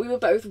realise that we were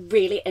both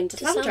really into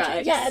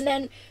soundtracks. Yeah, and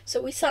then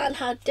so we sat and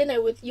had dinner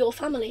with your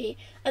family,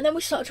 and then we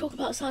started talking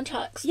about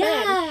soundtracks.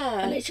 Yeah.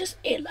 And it's just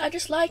I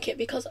just like it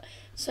because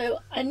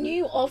I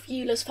knew of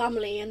Eula's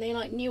family, and they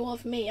like knew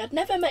of me. I'd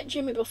never met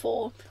Jimmy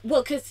before.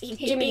 Well, because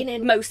Jimmy been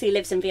in mostly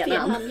lives in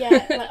Vietnam.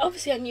 Yeah, like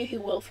obviously I knew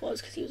who Wolf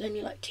was because he was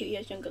only like 2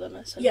 years younger than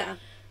us. And Yeah.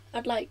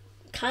 I'd like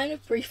kind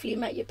of briefly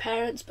met your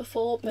parents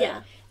before, but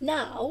Yeah.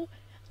 now,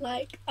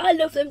 like, I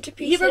love them to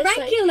pieces. You're a Like,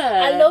 regular.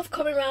 I love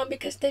coming around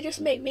because they just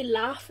make me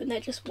laugh, and they're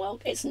just, well,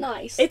 it's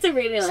nice. It's a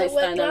really nice so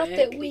we're dynamic. glad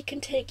that we can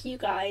take you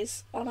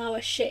guys on our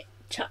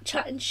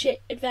chatting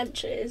shit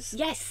adventures.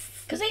 Yes.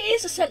 Because it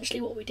is essentially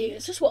what we do.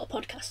 It's just what a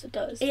podcaster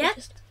does. Yeah.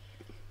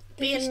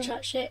 They just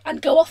chat shit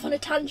and go off on a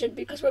tangent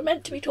because we're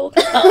meant to be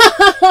talking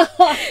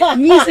about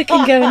music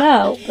and going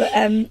out. But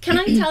Can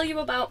I tell you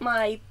about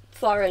my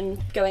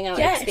foreign going out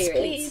yes, experience?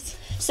 please.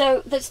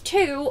 So there's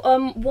two.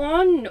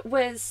 One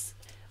was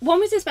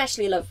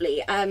especially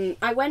lovely.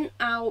 I went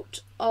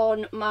out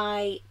on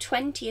my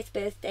 20th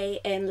birthday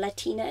in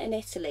Latina in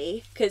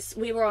Italy because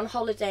we were on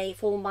holiday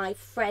for my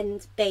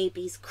friend's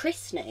baby's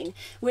christening,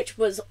 which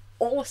was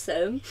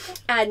awesome.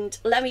 And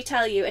let me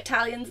tell you,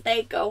 Italians,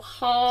 they go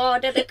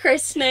hard at a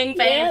christening,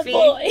 Yeah, baby.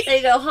 boy.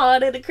 They go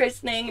hard at a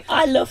christening.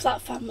 I love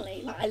that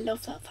family. Like, I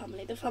love that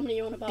family. The family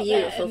you're on about.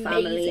 Beautiful they're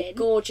family, amazing.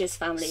 gorgeous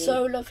family.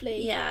 So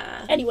lovely.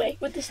 Yeah. Anyway,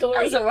 with the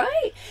story. That's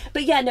alright.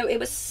 But yeah, no,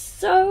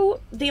 the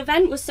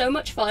event was so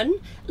much fun.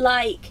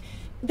 Like,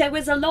 there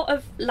was a lot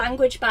of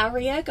language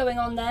barrier going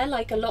on there.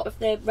 Like, a lot of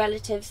the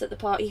relatives at the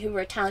party who were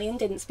Italian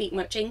didn't speak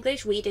much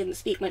English. We didn't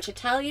speak much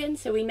Italian.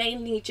 So we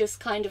mainly just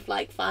kind of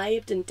like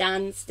vibed and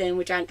danced, and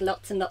we drank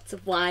lots and lots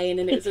of wine,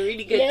 and it was a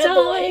really good Yeah, time.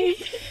 boy.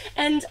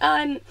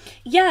 And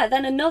yeah,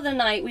 then another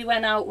night we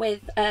went out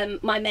with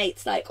my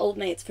mates, like old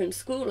mates from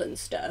school and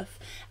stuff.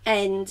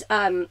 And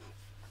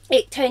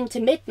it turned to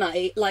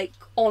midnight, like,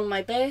 on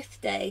my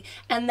birthday,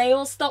 and they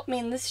all stopped me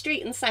in the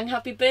street and sang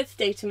happy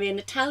birthday to me in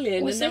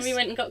Italian, Was and then this- we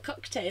went and got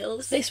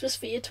cocktails. This was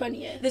for your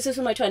 20th. This was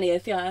for my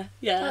 20th, yeah.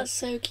 That's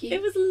so cute.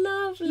 It was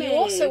lovely. You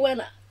also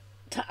went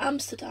to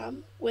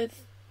Amsterdam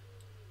with,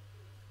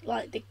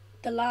 like,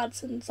 the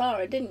lads and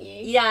Zara, didn't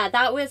you? Yeah,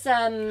 that was,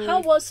 How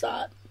was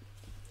that?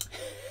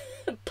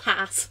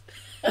 pass.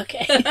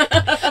 Okay.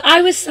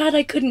 I was sad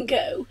I couldn't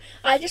go.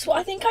 I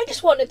think I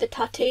just wanted the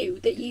tattoo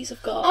that yous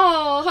have got.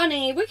 Oh,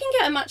 honey, we can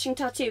get a matching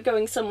tattoo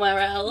going somewhere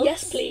else.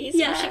 Yes, please.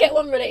 Yeah. We should get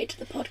one related to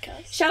the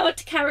podcast. Shout out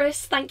to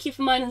Karis, thank you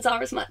for mine and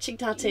Zara's matching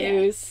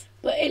tattoos.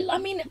 But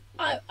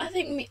I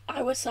think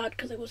I was sad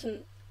because I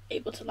wasn't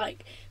able to,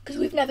 like, because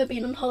we've never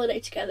been on holiday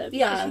together. Because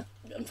Yeah.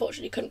 we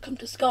unfortunately couldn't come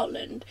to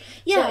Scotland.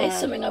 Yeah. So it's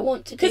something I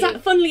want to do.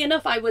 Because, funnily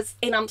enough, I was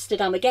in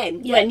Amsterdam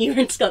again when you were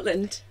in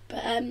Scotland.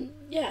 But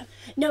yeah.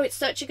 No, it's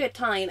such a good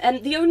time.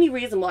 And the only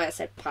reason why I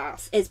said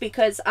pass is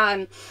because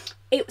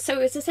it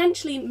was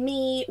essentially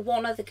me,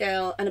 one other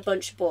girl, and a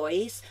bunch of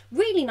boys.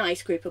 Really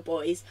nice group of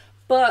boys.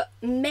 But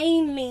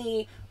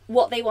mainly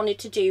what they wanted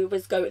to do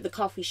was go to the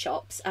coffee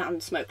shops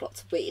and smoke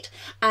lots of weed.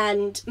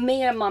 And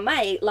me and my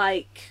mate,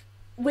 like,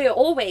 we're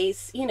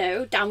always, you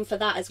know, down for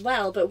that as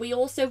well. But we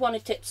also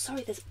wanted to...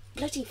 Sorry, there's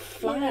bloody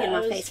fly in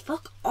my face.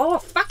 Fuck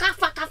off. Fuck off,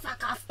 fuck off,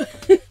 fuck off.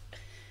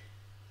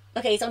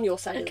 Okay, he's on your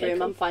side of the room,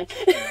 cool. I'm fine.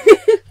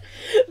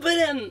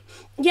 But,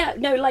 yeah,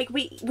 no, like,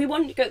 we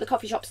wanted to go to the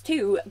coffee shops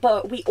too,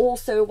 but we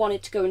also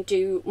wanted to go and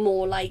do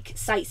more, like,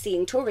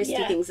 sightseeing,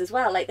 touristy things as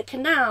well, like the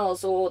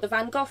canals or the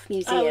Van Gogh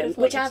Museum,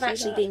 which I've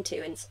actually been to,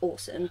 and it's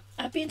awesome.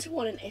 I've been to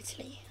one in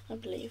Italy, I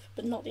believe,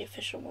 but not the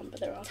official one, but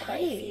there are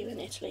quite a few in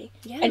Italy.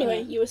 Yeah.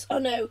 Anyway,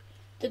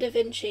 the Da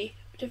Vinci,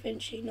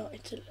 not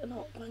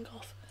Van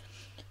Gogh.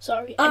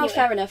 Sorry. Oh, Anyway.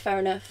 fair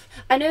enough.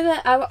 I know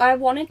that I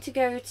wanted to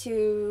go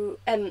to,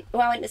 when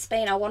I went to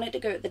Spain, I wanted to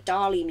go to the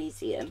Dali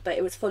Museum, but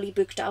it was fully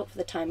booked out for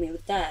the time we were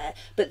there.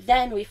 But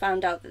then we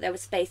found out that there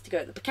was space to go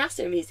to the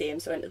Picasso Museum,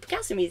 so I went to the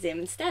Picasso Museum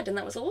instead, and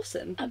that was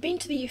awesome. I've been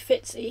to the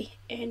Uffizi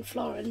in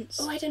Florence.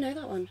 Oh, I don't know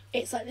that one.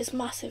 It's like this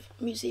massive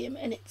museum,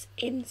 and it's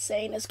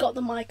insane. It's got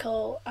the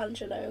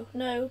Michelangelo.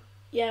 No,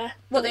 yeah.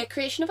 What, the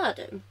creation of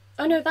Adam?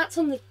 Oh no, that's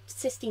on the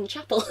Sistine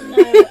Chapel. No,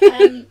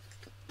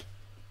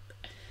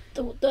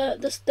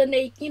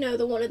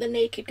 the one of the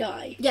naked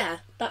guy. Yeah.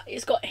 That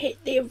it's got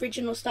the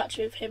original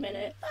statue of him in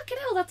it. Fucking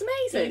hell, that's The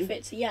amazing.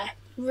 Uffizi, yeah,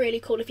 really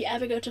cool. If you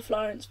ever go to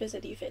Florence,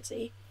 visit the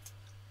Uffizi.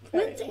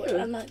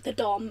 And like the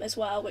Dom as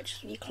well, which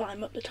you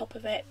climb up the top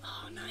of it.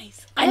 Oh,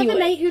 nice. I have a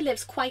mate who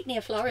lives quite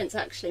near Florence,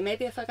 actually.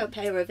 Maybe if I go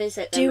pay her a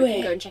visit, then we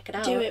can go and check it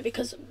out. Do it,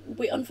 because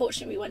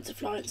unfortunately we went to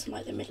Florence in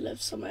like the middle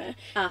of summer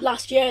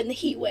last year in the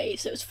heat wave,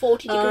 so it was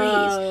 40 degrees,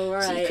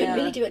 right, so you couldn't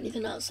really do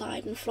anything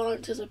outside, and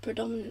Florence is a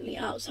predominantly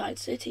outside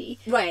city.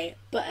 Right.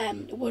 But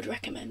would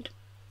recommend.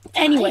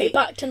 Anyway,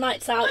 back to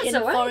nights out in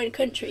foreign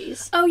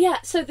countries. Oh yeah,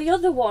 so the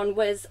other one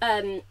was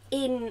in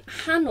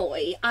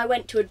Hanoi. I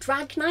went to a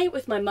drag night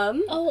with my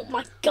mum. Oh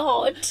my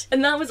god.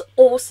 And that was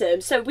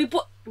awesome. So we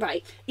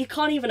right, you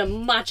can't even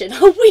imagine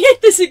how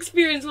weird this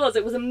experience was.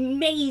 It was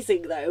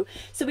amazing though.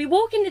 So we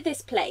walk into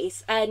this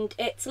place and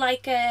it's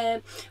like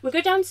we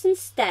go down some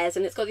stairs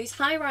and it's got these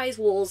high-rise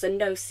walls and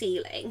no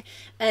ceiling.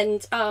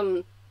 And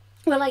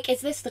we're like,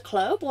 is this the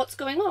club? What's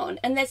going on?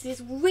 And there's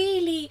this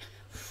really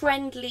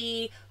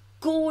friendly,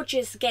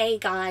 gorgeous gay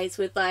guys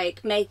with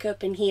like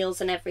makeup and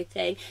heels and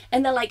everything,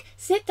 and they're like,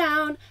 sit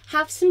down,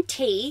 have some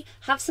tea,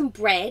 have some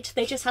bread.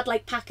 They just had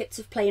like packets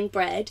of plain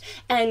bread,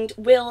 and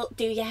we'll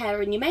do your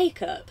hair and your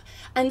makeup.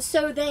 And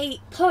so they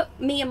put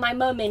me and my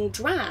mum in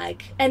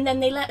drag, and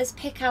then they let us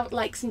pick out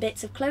like some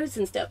bits of clothes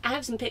and stuff. I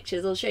have some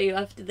pictures I'll show you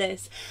after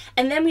this.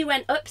 And then we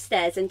went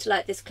upstairs into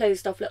like this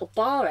closed off little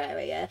bar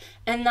area,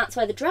 and that's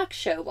where the drag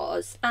show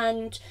was.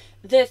 And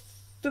there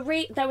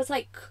was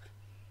like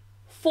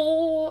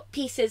 4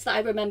 pieces that I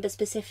remember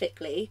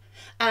specifically.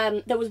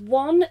 There was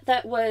one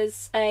that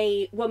was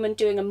a woman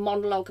doing a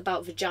monologue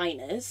about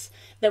vaginas.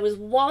 There was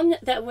one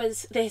that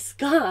was this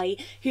guy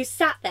who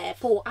sat there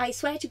for, I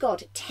swear to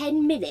God,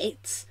 10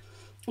 minutes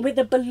with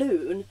a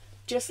balloon,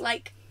 just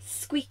like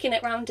squeaking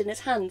it round in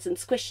his hands and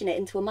squishing it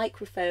into a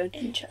microphone.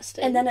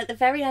 Interesting. And then at the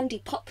very end he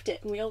popped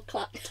it and we all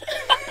clapped.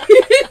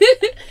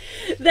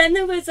 Then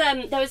there was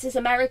this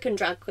American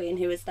drag queen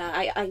who was there.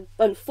 I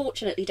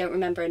unfortunately don't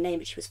remember her name,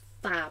 but she was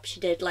fab. She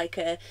did like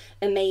a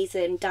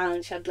amazing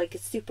dance. She had like a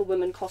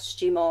superwoman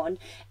costume on.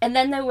 And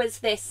then there was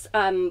this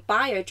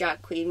bio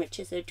drag queen, which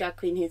is a drag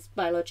queen who's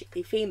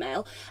biologically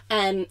female,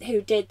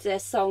 who did a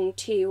song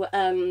to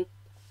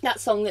that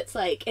song that's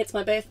like, it's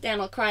my birthday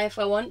and I'll cry if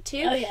I want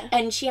to. Oh yeah.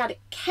 And she had a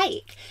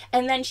cake,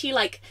 and then she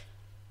like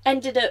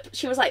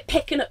she was like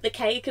picking up the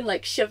cake and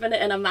like shoving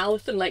it in her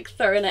mouth and like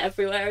throwing it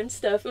everywhere and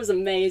stuff. It was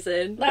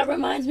amazing. That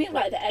reminds me of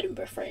like the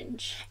Edinburgh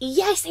Fringe.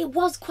 Yes, it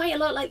was quite a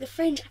lot like the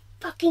Fringe. I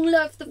fucking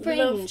love the Fringe.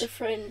 Love the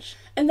Fringe.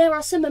 And there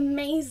are some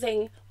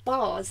amazing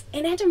bars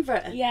in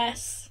Edinburgh.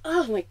 Yes.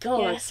 Oh my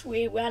god. Yes,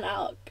 we went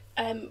out.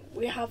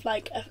 We have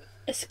like a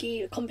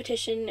ski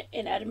competition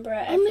in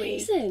Edinburgh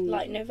every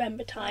like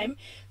November time,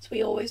 so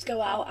we always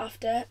go out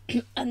after.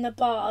 And the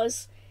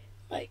bars,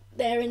 like,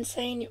 they're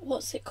insane.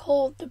 What's it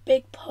called? The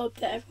big pub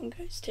that everyone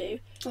goes to.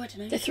 Oh, I don't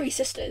know. The Three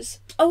Sisters.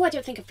 Oh, I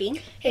don't think I've been.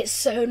 It's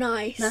so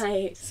nice.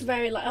 Nice. It's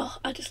very like, oh,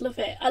 I just love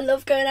it. I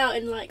love going out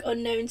in like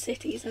unknown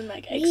cities and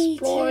like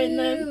exploring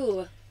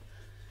them.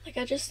 Like,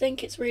 I just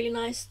think it's really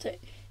nice to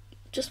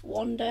just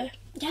wander.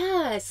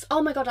 Yes.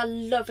 Oh my god, I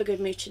love a good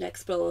mooch and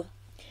explore.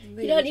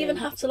 Really you don't even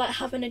have to like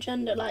have an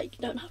agenda. Like,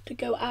 you don't have to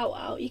go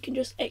out. You can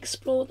just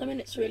explore them,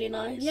 and it's really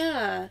nice.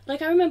 Yeah.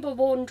 Like, I remember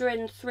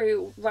wandering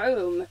through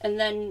Rome, and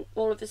then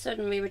all of a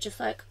sudden we were just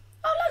like,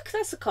 oh look,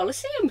 there's the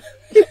Colosseum.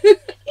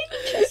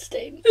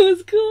 Interesting. It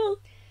was cool.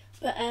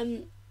 But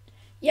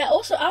yeah.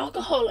 Also,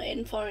 alcohol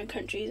in foreign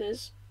countries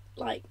is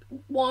like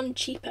 1,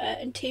 cheaper,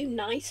 and 2,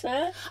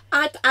 nicer.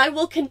 I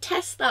will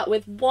contest that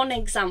with one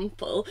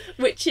example,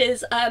 which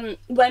is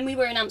when we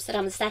were in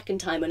Amsterdam the second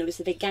time, when it was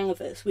a big gang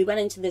of us, we went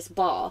into this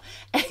bar,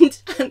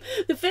 and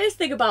the first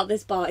thing about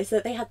this bar is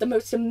that they had the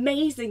most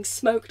amazing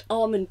smoked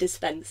almond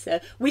dispenser.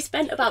 We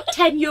spent about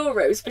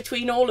 €10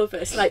 between all of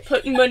us, like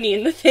putting money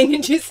in the thing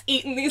and just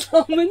eating these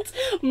almonds.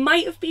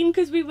 Might have been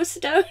because we were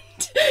stoned,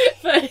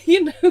 but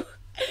you know.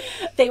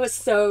 They were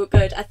so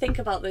good. I think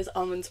about those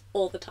almonds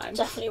all the time.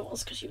 Definitely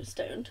was because you were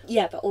stoned.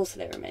 Yeah, but also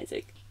they were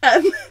amazing.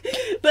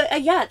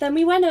 But yeah, then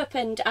we went up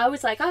and I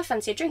was like, I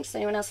fancy a drink. Does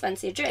anyone else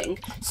fancy a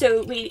drink?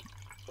 So we...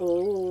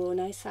 Oh,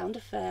 nice sound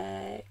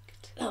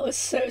effect. That was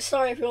so...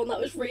 Sorry, everyone.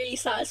 That was really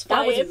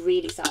satisfying. That was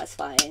really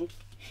satisfying.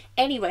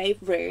 Anyway,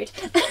 rude.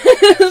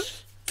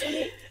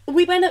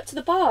 We went up to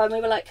the bar and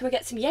we were like, can we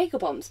get some Jaeger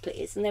bombs,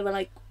 please? And they were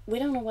like, we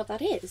don't know what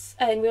that is.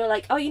 And we were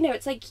like, oh, you know,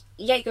 it's like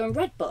Jaeger and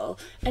Red Bull.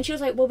 And she was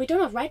like, well, we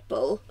don't have Red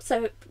Bull,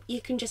 so you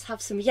can just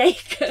have some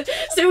Jaeger.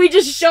 So we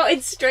just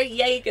shotted straight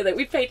Jaeger that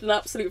we paid an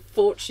absolute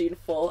fortune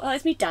for. Oh,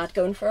 it's me dad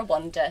going for a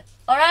wander.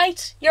 All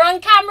right, you're on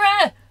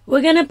camera.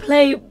 We're going to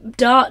play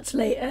darts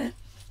later.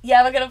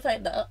 Yeah, we're going to play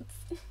darts.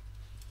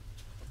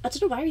 I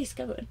don't know where he's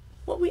going.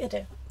 What are we going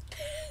to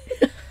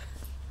do?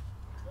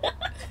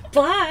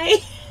 Bye.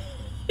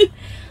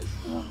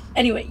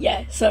 Anyway,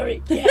 yeah,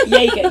 sorry. Yeah,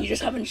 Jaeger, you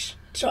just haven't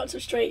shots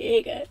of straight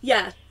Jaeger.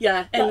 Yeah,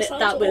 and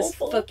that was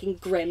awful. Fucking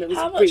grim. It was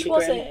How much really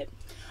was grim. it?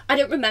 I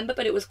don't remember,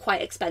 but it was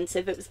quite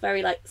expensive. It was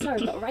very like, sorry,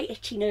 I've got a right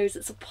itchy nose,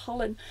 it's a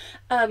pollen.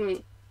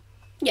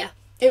 Yeah,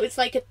 it was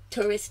like a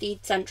touristy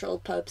central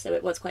pub, so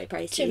it was quite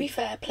pricey. To be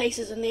fair,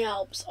 places in the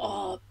Alps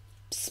are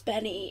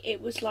spenny. It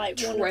was like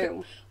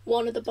True.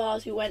 one of the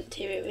bars we went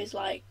to, it was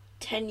like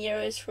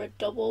 €10 for a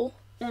double.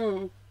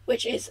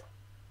 which is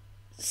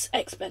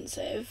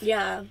expensive.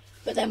 Yeah.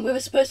 But then we were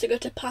supposed to go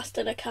to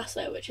Pasta de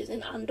Casa, which is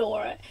in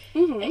Andorra,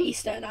 at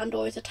Easter, and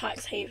Andorra is a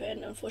tax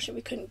haven. Unfortunately,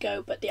 we couldn't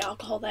go, but the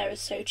alcohol there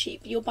is so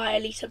cheap. You'll buy a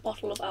litre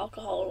bottle of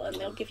alcohol, and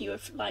they'll give you a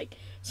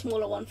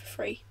smaller one for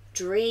free.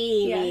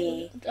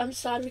 Dreamy. Yeah, I'm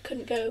sad we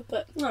couldn't go,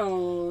 but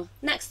Oh,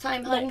 next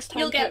time, hon,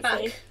 you'll get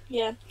hopefully. back.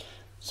 Yeah.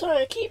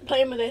 Sorry, I keep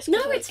playing with this.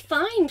 No, it's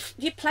fine.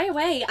 You play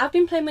away. I've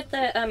been playing with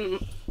the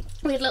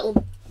weird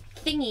little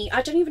thingy.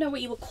 I don't even know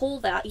what you would call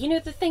that. You know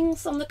the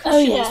things on the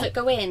cushions that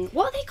go in.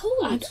 What are they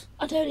called?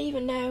 I don't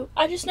even know.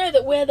 I just know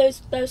that we're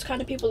those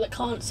kind of people that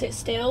can't sit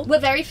still. We're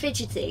very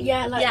fidgety.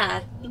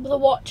 Yeah, the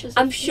watchers.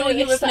 I'm sure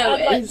you'll have I've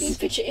noticed. been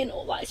fidgeting,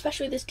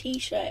 especially with this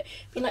t-shirt,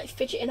 been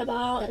fidgeting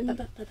about.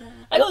 And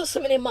I got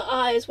something in my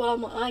eye as well.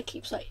 My eye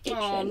keeps itching.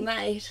 Oh,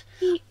 mate.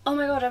 Oh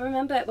my god, I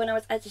remember when I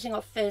was editing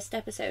our first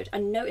episode, I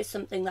noticed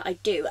something that I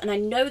do, and I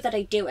know that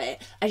I do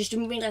it. I just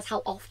didn't realise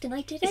how often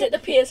I did it. Is it the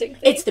piercing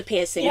thing? It's the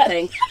piercing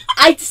thing.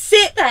 I'd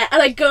sit there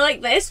and I'd go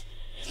like this.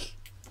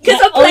 Because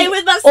I'm playing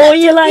with myself. Or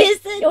you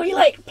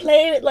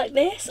play it like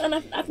this, and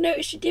I've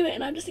noticed you do it,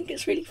 and I just think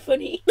it's really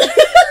funny.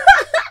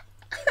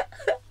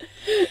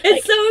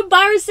 It's so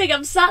embarrassing.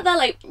 I'm sat there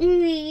like.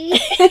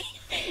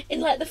 In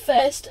the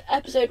first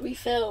episode we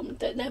filmed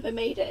that never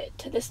made it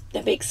to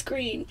the big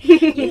screen,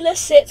 Eula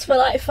sits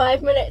for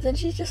 5 minutes, and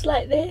she's just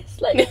like this,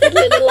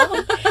 fiddling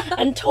along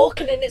and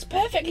talking, and it's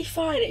perfectly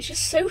fine. It's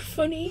just so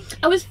funny.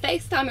 I was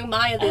FaceTiming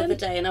Maya the other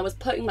day, and I was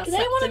putting my Do they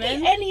want septum to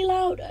in. be any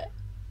louder?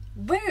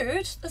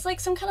 Rude. There's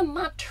some kind of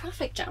mad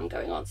traffic jam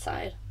going on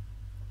outside.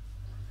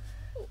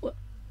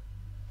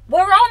 We're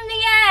on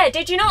the air!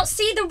 Did you not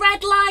see the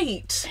red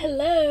light?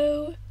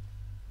 Hello.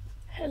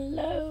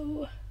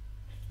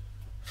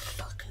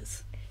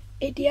 Fuckers.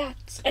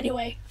 Idiots.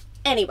 Anyway.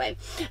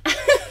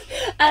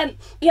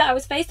 Yeah, I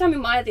was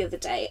FaceTiming Maya the other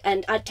day,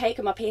 and I'd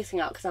taken my piercing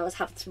out because I was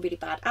having some really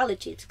bad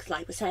allergies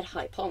because we said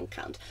high pollen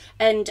count.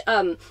 And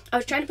I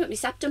was trying to put my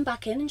septum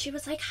back in, and she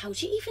was like, how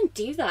do you even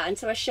do that? And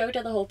so I showed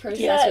her the whole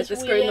process with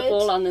the screwing the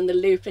ball on and the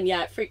loop, and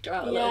it freaked her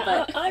out a little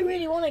bit. I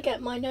really want to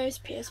get my nose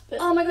pierced, but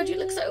oh my god, you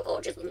look so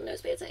gorgeous with the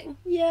nose piercing.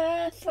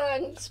 Yeah,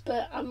 thanks,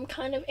 but I'm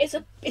kind of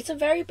it's a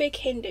very big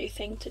Hindu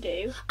thing to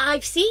do.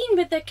 I've seen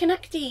with the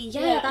connectee,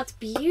 that's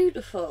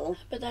beautiful.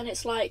 But then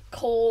it's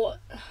court.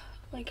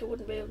 I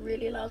wouldn't be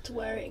really allowed to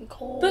wear it in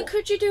court. But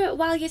could you do it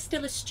while you're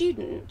still a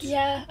student?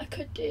 Yeah, I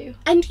could do.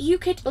 And you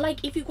could,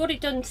 if you got it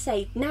done,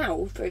 say,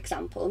 now, for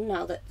example,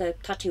 now that the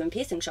tattoo and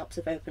piercing shops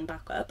have opened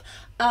back up,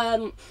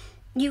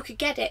 you could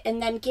get it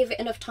and then give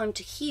it enough time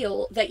to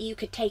heal that you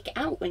could take it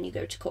out when you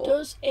go to court.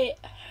 Does it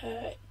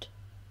hurt?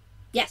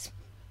 Yes.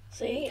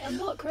 See, I'm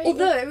not great.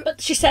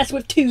 But she says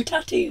with 2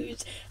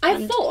 tattoos. I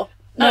have 4.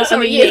 No,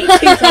 sorry, you. 2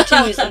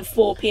 tattoos and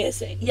 4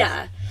 piercings.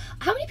 Yeah.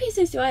 How many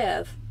piercings do I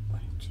have?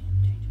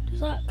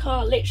 That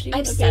car literally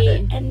I'm couldn't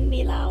 7. be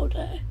any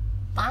louder.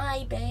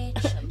 Bye,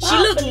 bitch. She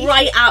looked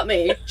right at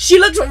me. She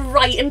looked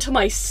right into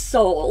my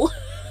soul.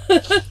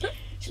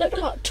 She looked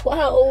about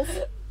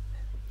 12.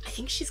 I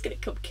think she's gonna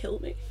come kill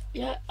me.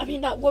 Yeah, I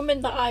mean that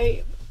woman that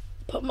I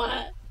put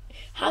my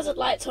hazard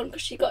lights on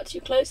because she got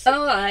too close.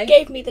 Oh, aye.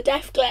 Gave me the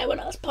death glare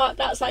when I was parked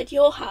outside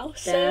your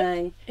house.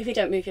 Dang. If you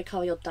don't move your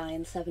car, you'll die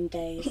in 7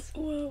 days.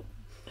 Well.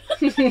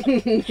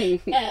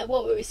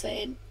 What were we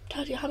saying?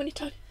 Tattoo? How many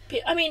tattoos?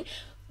 I mean,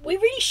 we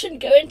really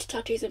shouldn't go into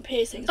tattoos and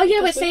piercings. Oh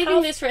yeah, we're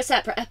saving this for a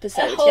separate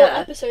episode. A whole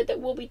episode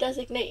that will be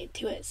designated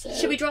to it. So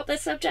should we drop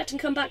this subject and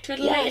come back to it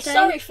later?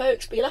 Sorry,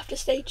 folks, but you'll have to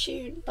stay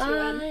tuned Bye.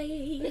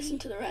 to listen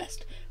to the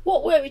rest.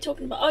 What were we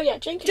talking about? Oh yeah,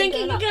 drinking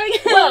and going.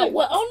 Well,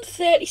 we're on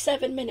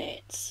 37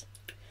 minutes.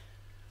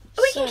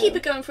 We can keep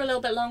it going for a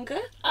little bit longer.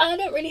 I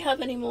don't really have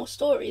any more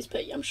stories,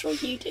 but I'm sure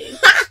you do.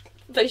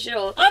 For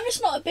sure. I'm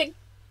just not a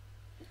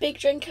big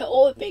drinker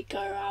or a big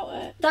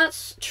go-outer.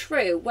 That's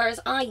true. Whereas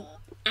I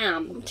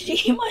am. Did you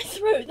hear my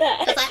throat there?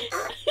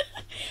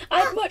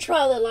 I'd much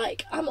rather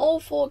I'm all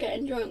for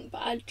getting drunk,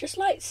 but I just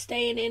like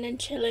staying in and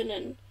chilling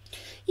and.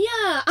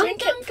 Yeah, I'm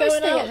down for a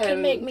going out stay-at-home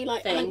can make me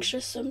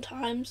anxious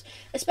sometimes,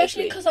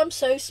 especially because I'm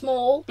so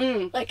small.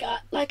 Like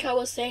I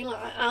was saying,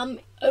 I am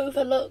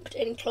overlooked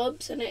in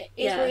clubs, and it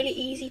is really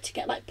easy to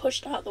get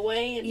pushed out the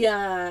way,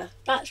 and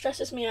that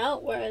stresses me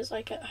out. Whereas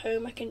at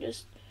home, I can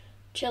just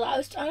chill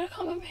out. I can't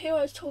remember who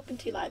I was talking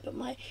to,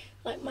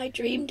 but my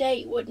dream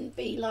date wouldn't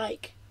be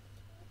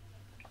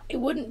it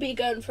wouldn't be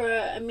going for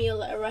a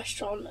meal at a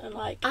restaurant and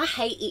I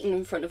hate eating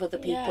in front of other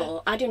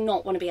people. I do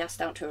not want to be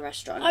asked out to a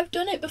restaurant. I've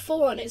done it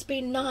before and it's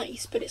been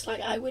nice, but it's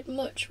I would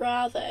much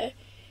rather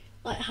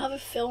have a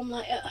film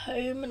at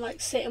home and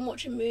sit and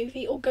watch a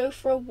movie or go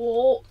for a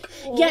walk.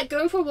 Yeah,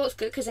 going for a walk's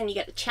good because then you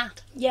get to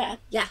chat. Yeah.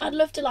 Yeah. I'd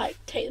love to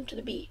take them to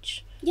the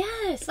beach.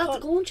 Yes, that's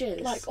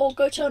gorgeous. Or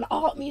go to an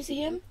art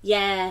museum.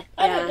 Yeah.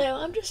 I don't know.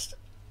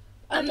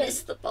 I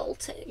miss the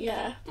Baltic.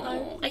 Yeah.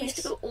 I used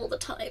to go all the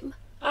time.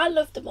 I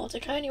loved the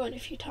Baltic. I only went a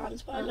few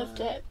times, but I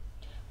loved it.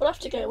 We'll have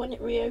to go when it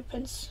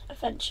reopens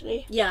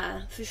eventually.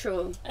 Yeah, for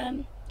sure.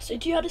 So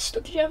did you have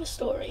a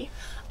story?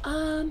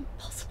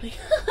 Possibly.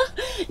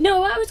 No,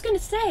 what I was going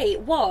to say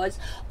was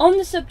on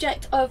the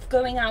subject of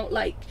going out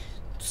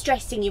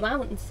stressing you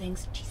out and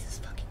things. Jesus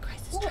fucking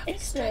Christ, this What traffic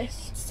is is driving me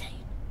this? insane.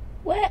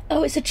 Where?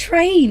 Oh, it's a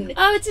train.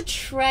 Oh, it's a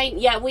train.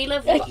 Yeah, we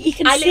live. Like, you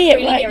can I see live it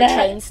really right near there.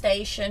 a train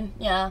station.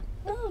 Yeah,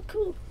 Oh,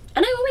 cool.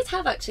 and I always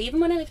have actually. Even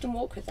when I lived in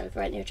Walkworth, I lived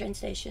right near a train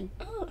station.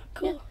 Oh,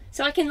 cool. Yeah.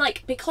 So I can,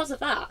 like, because of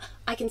that,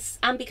 I can,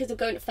 and because of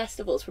going to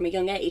festivals from a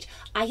young age,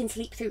 I can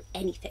sleep through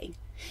anything,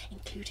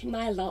 including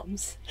my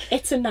alarms.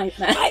 It's a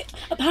nightmare.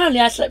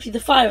 Apparently, I slept through the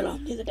fire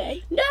alarm the other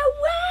day. No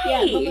way!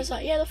 Yeah, Mum was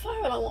like, yeah, the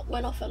fire alarm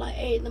went off at like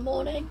 8 in the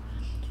morning.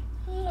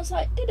 And I was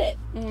like, did it?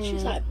 She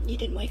was like, you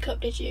didn't wake up,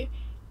 did you?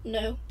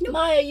 No.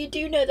 Maya, you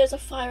do know there's a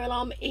fire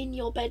alarm in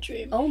your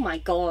bedroom. Oh my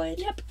god.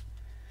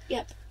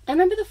 Yep. I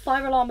remember the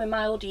fire alarm in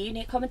my old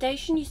uni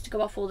accommodation used to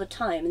go off all the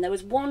time, and there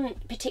was one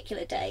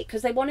particular day,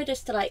 because they wanted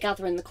us to, like,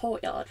 gather in the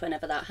courtyard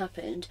whenever that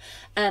happened.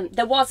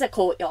 There was a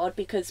courtyard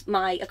because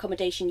my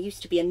accommodation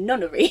used to be a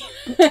nunnery.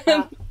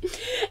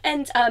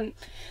 And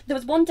there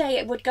was one day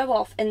it would go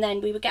off, and then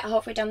we would get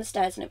halfway down the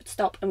stairs and it would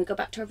stop, and we'd go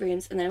back to our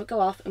rooms, and then it would go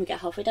off and we'd get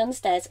halfway down the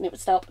stairs and it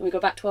would stop and we'd go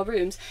back to our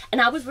rooms. And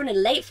I was running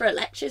late for a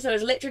lecture, so it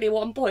was literally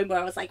one point where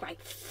I was like,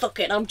 right, fuck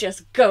it, I'm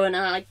just going.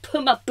 And I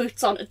put my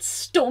boots on and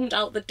stormed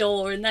out the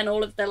door, and then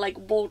all of the, like,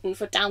 wardens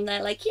were down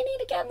there like, you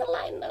need to get on the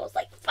line, and I was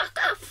like, fuck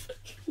off.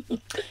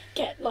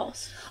 Get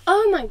lost.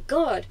 Oh my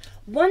god.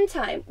 One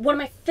time, one of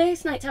my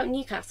first nights out in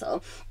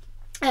Newcastle,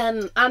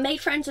 I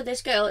made friends with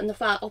this girl in the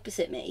flat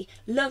opposite me.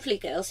 Lovely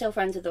girl, still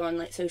friends with her on,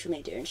 like, social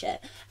media and shit.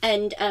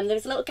 And there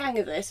was a little gang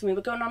of us, and we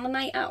were going on a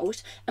night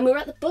out, and we were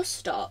at the bus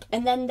stop,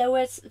 and then there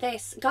was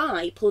this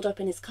guy pulled up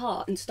in his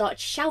car and started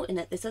shouting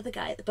at this other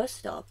guy at the bus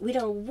stop. We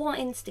don't know what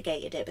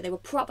instigated it, but they were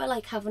proper,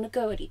 like, having a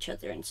go at each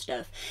other and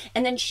stuff.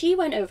 And then she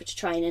went over to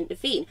try and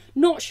intervene.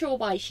 Not sure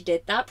why she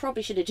did that.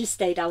 Probably should have just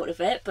stayed out of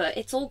it, but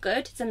it's all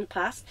good. It's in the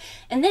past.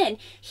 And then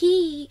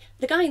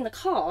the guy in the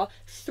car,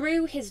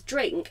 threw his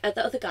drink at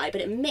the other guy, but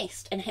it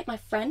missed and hit my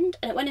friend,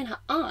 and it went in her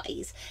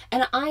eyes,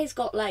 and her eyes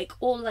got, like,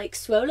 all, like,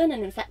 swollen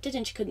and infected,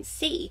 and she couldn't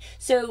see.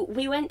 So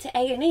we went to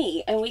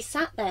A&E, and we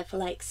sat there for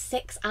like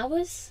 6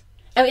 hours,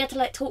 and we had to,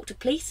 like, talk to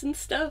police and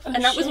stuff.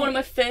 And that was one of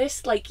my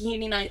first, like,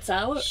 uni nights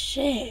out.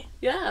 Shit.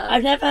 Yeah.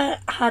 I've never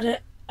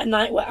had a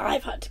night where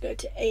I've had to go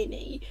to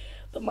A&E,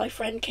 but my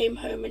friend came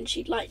home and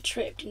she'd, like,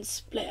 tripped and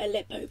split her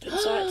lip open,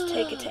 so I had to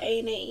take her to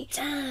A&E.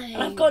 Dang.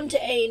 And I've gone to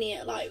A&E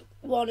at, like,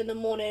 1 in the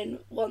morning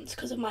once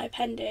because of my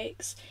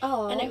appendix.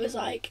 Oh. And it was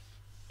like,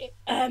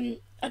 I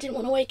didn't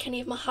want to wake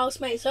any of my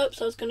housemates up,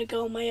 so I was going to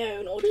go on my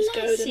own or just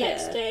go the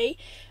next day.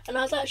 And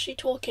I was actually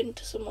talking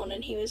to someone,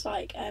 and he was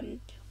like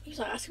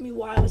asking me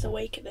why I was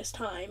awake at this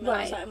time. And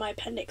I was like, my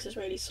appendix is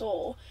really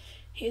sore.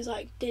 He was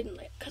like,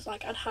 because,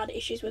 like, I'd had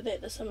issues with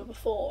it the summer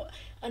before.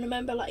 And I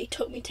remember, like, he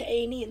took me to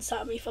A&E and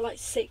sat me for like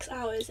 6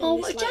 hours in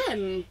this, what a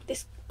gem.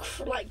 this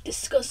like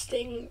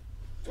disgusting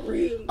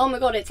room. Oh my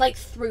god, it's like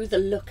through the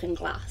looking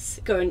glass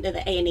going to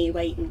the A&E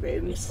waiting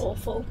room. It's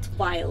awful. It's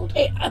wild.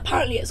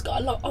 Apparently it's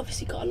got a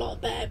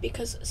lot better,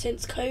 because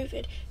since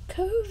COVID,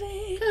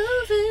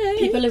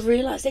 people have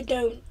realised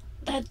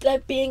they're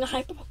being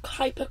a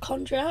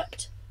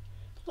hypochondriac.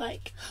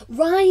 Like,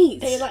 right.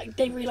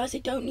 They realise they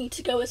don't need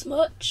to go as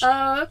much.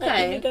 Oh, okay.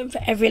 Like, they're going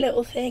for every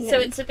little thing. So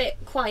it's a bit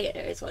quieter,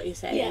 is what you're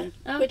saying. Yeah,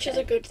 okay. which is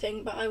a good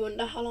thing, but I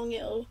wonder how long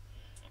it'll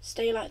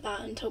stay like that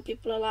until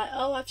people are like,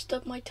 oh, I've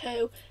stubbed my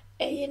toe.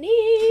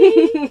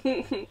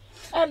 A&E.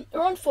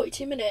 We're on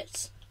 42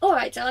 minutes. All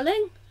right,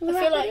 darling. I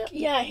feel like,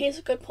 yeah, here's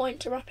a good point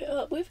to wrap it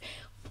up.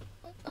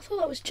 I thought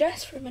that was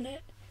Jess for a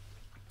minute.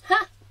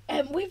 Huh?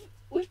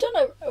 We've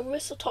done a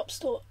whistle top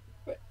store.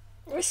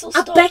 Whistle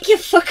I stop. beg your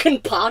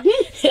fucking pardon.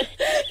 I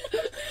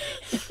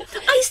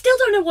still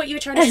don't know what you were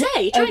trying to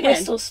say. Try a again.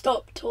 whistle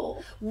stop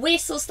tour.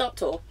 Whistle stop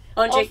tour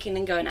on drinking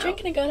and going out.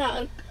 Drinking and going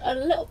out, and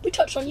a little. We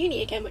touched on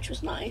uni again, which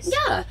was nice.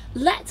 Yeah,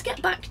 let's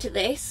get back to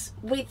this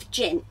with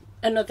gin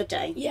another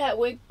day. Yeah,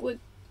 we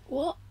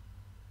what?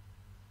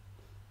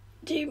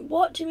 Do you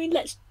mean?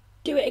 Let's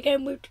do it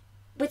again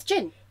With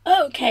gin.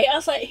 Oh, okay, I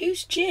was like,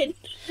 who's Gin?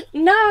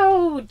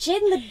 No,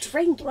 gin the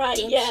drink, right?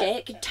 dipshit. Yeah.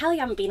 I can tell you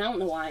haven't been out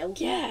in a while.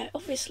 Yeah,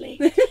 obviously.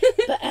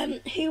 But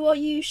who are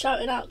you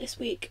shouting out this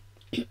week?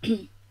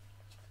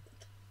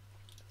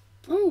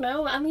 Oh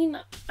no, I mean,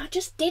 I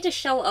just did a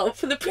shout out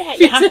for the Yeah, previous.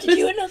 you have to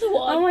do another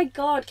one. Oh my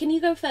god, can you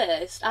go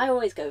first? I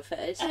always go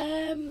first.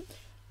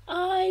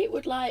 I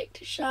would like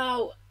to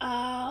shout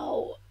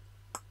out.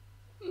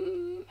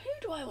 Who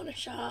do I want to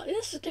shout out?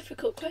 This is a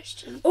difficult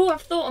question. Oh,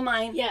 I've thought of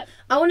mine. Yeah.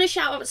 I want to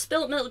shout out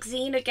Spilt Milk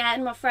Zine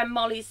again, my friend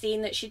Molly's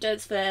zine that she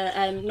does for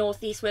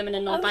Northeast Women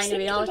and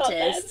Non-Binary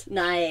Artists.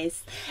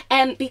 Nice.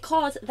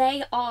 Because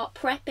they are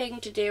prepping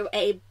to do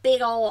a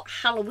big old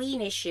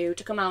Halloween issue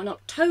to come out in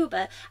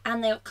October,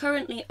 and they're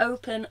currently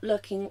open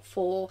looking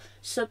for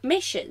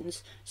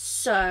submissions.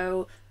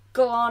 So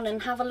go on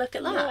and have a look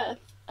at that.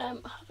 Yeah.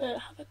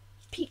 Have a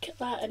peek at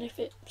that, and if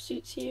it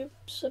suits you,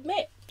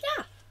 submit.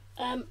 Yeah.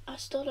 I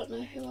still don't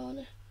know who I want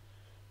to.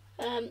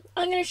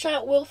 I'm going to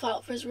shout Wilf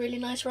out for his really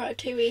nice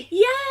ratatouille.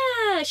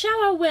 Yeah, shout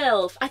out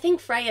Wilf. I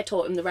think Freya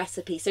taught him the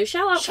recipe, so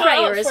shout out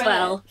Freya as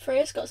well.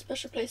 Freya's got a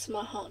special place in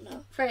my heart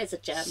now. Freya's a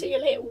gem. See you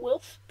later,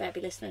 Wilf. Better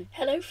be listening.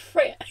 Hello,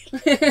 Freya.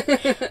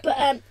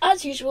 But as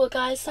as usual,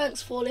 guys,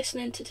 thanks for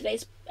listening to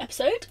today's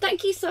episode.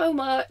 Thank you so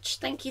much.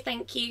 Thank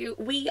you.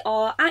 We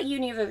are at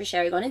Uni of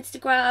Oversharing on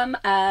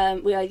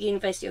Instagram. We are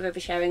University of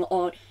Oversharing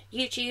on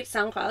YouTube,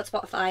 SoundCloud,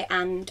 Spotify,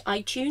 and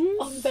iTunes.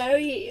 On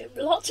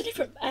lots of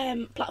different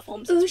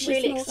platforms. It's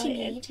really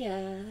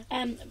exciting.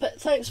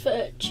 But thanks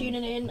for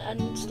tuning in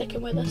and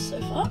sticking with us so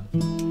far.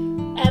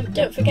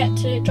 Don't forget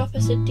to drop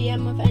us a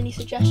DM with any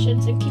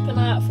suggestions and keep an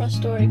eye out for our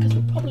story because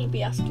we'll probably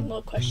be asking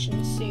more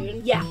questions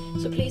soon. Yeah.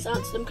 So please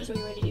answer them because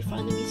we really do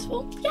find them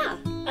useful. Yeah.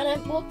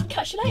 And we'll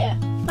catch you later.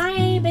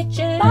 Bye,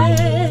 bitches.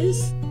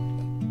 Bye.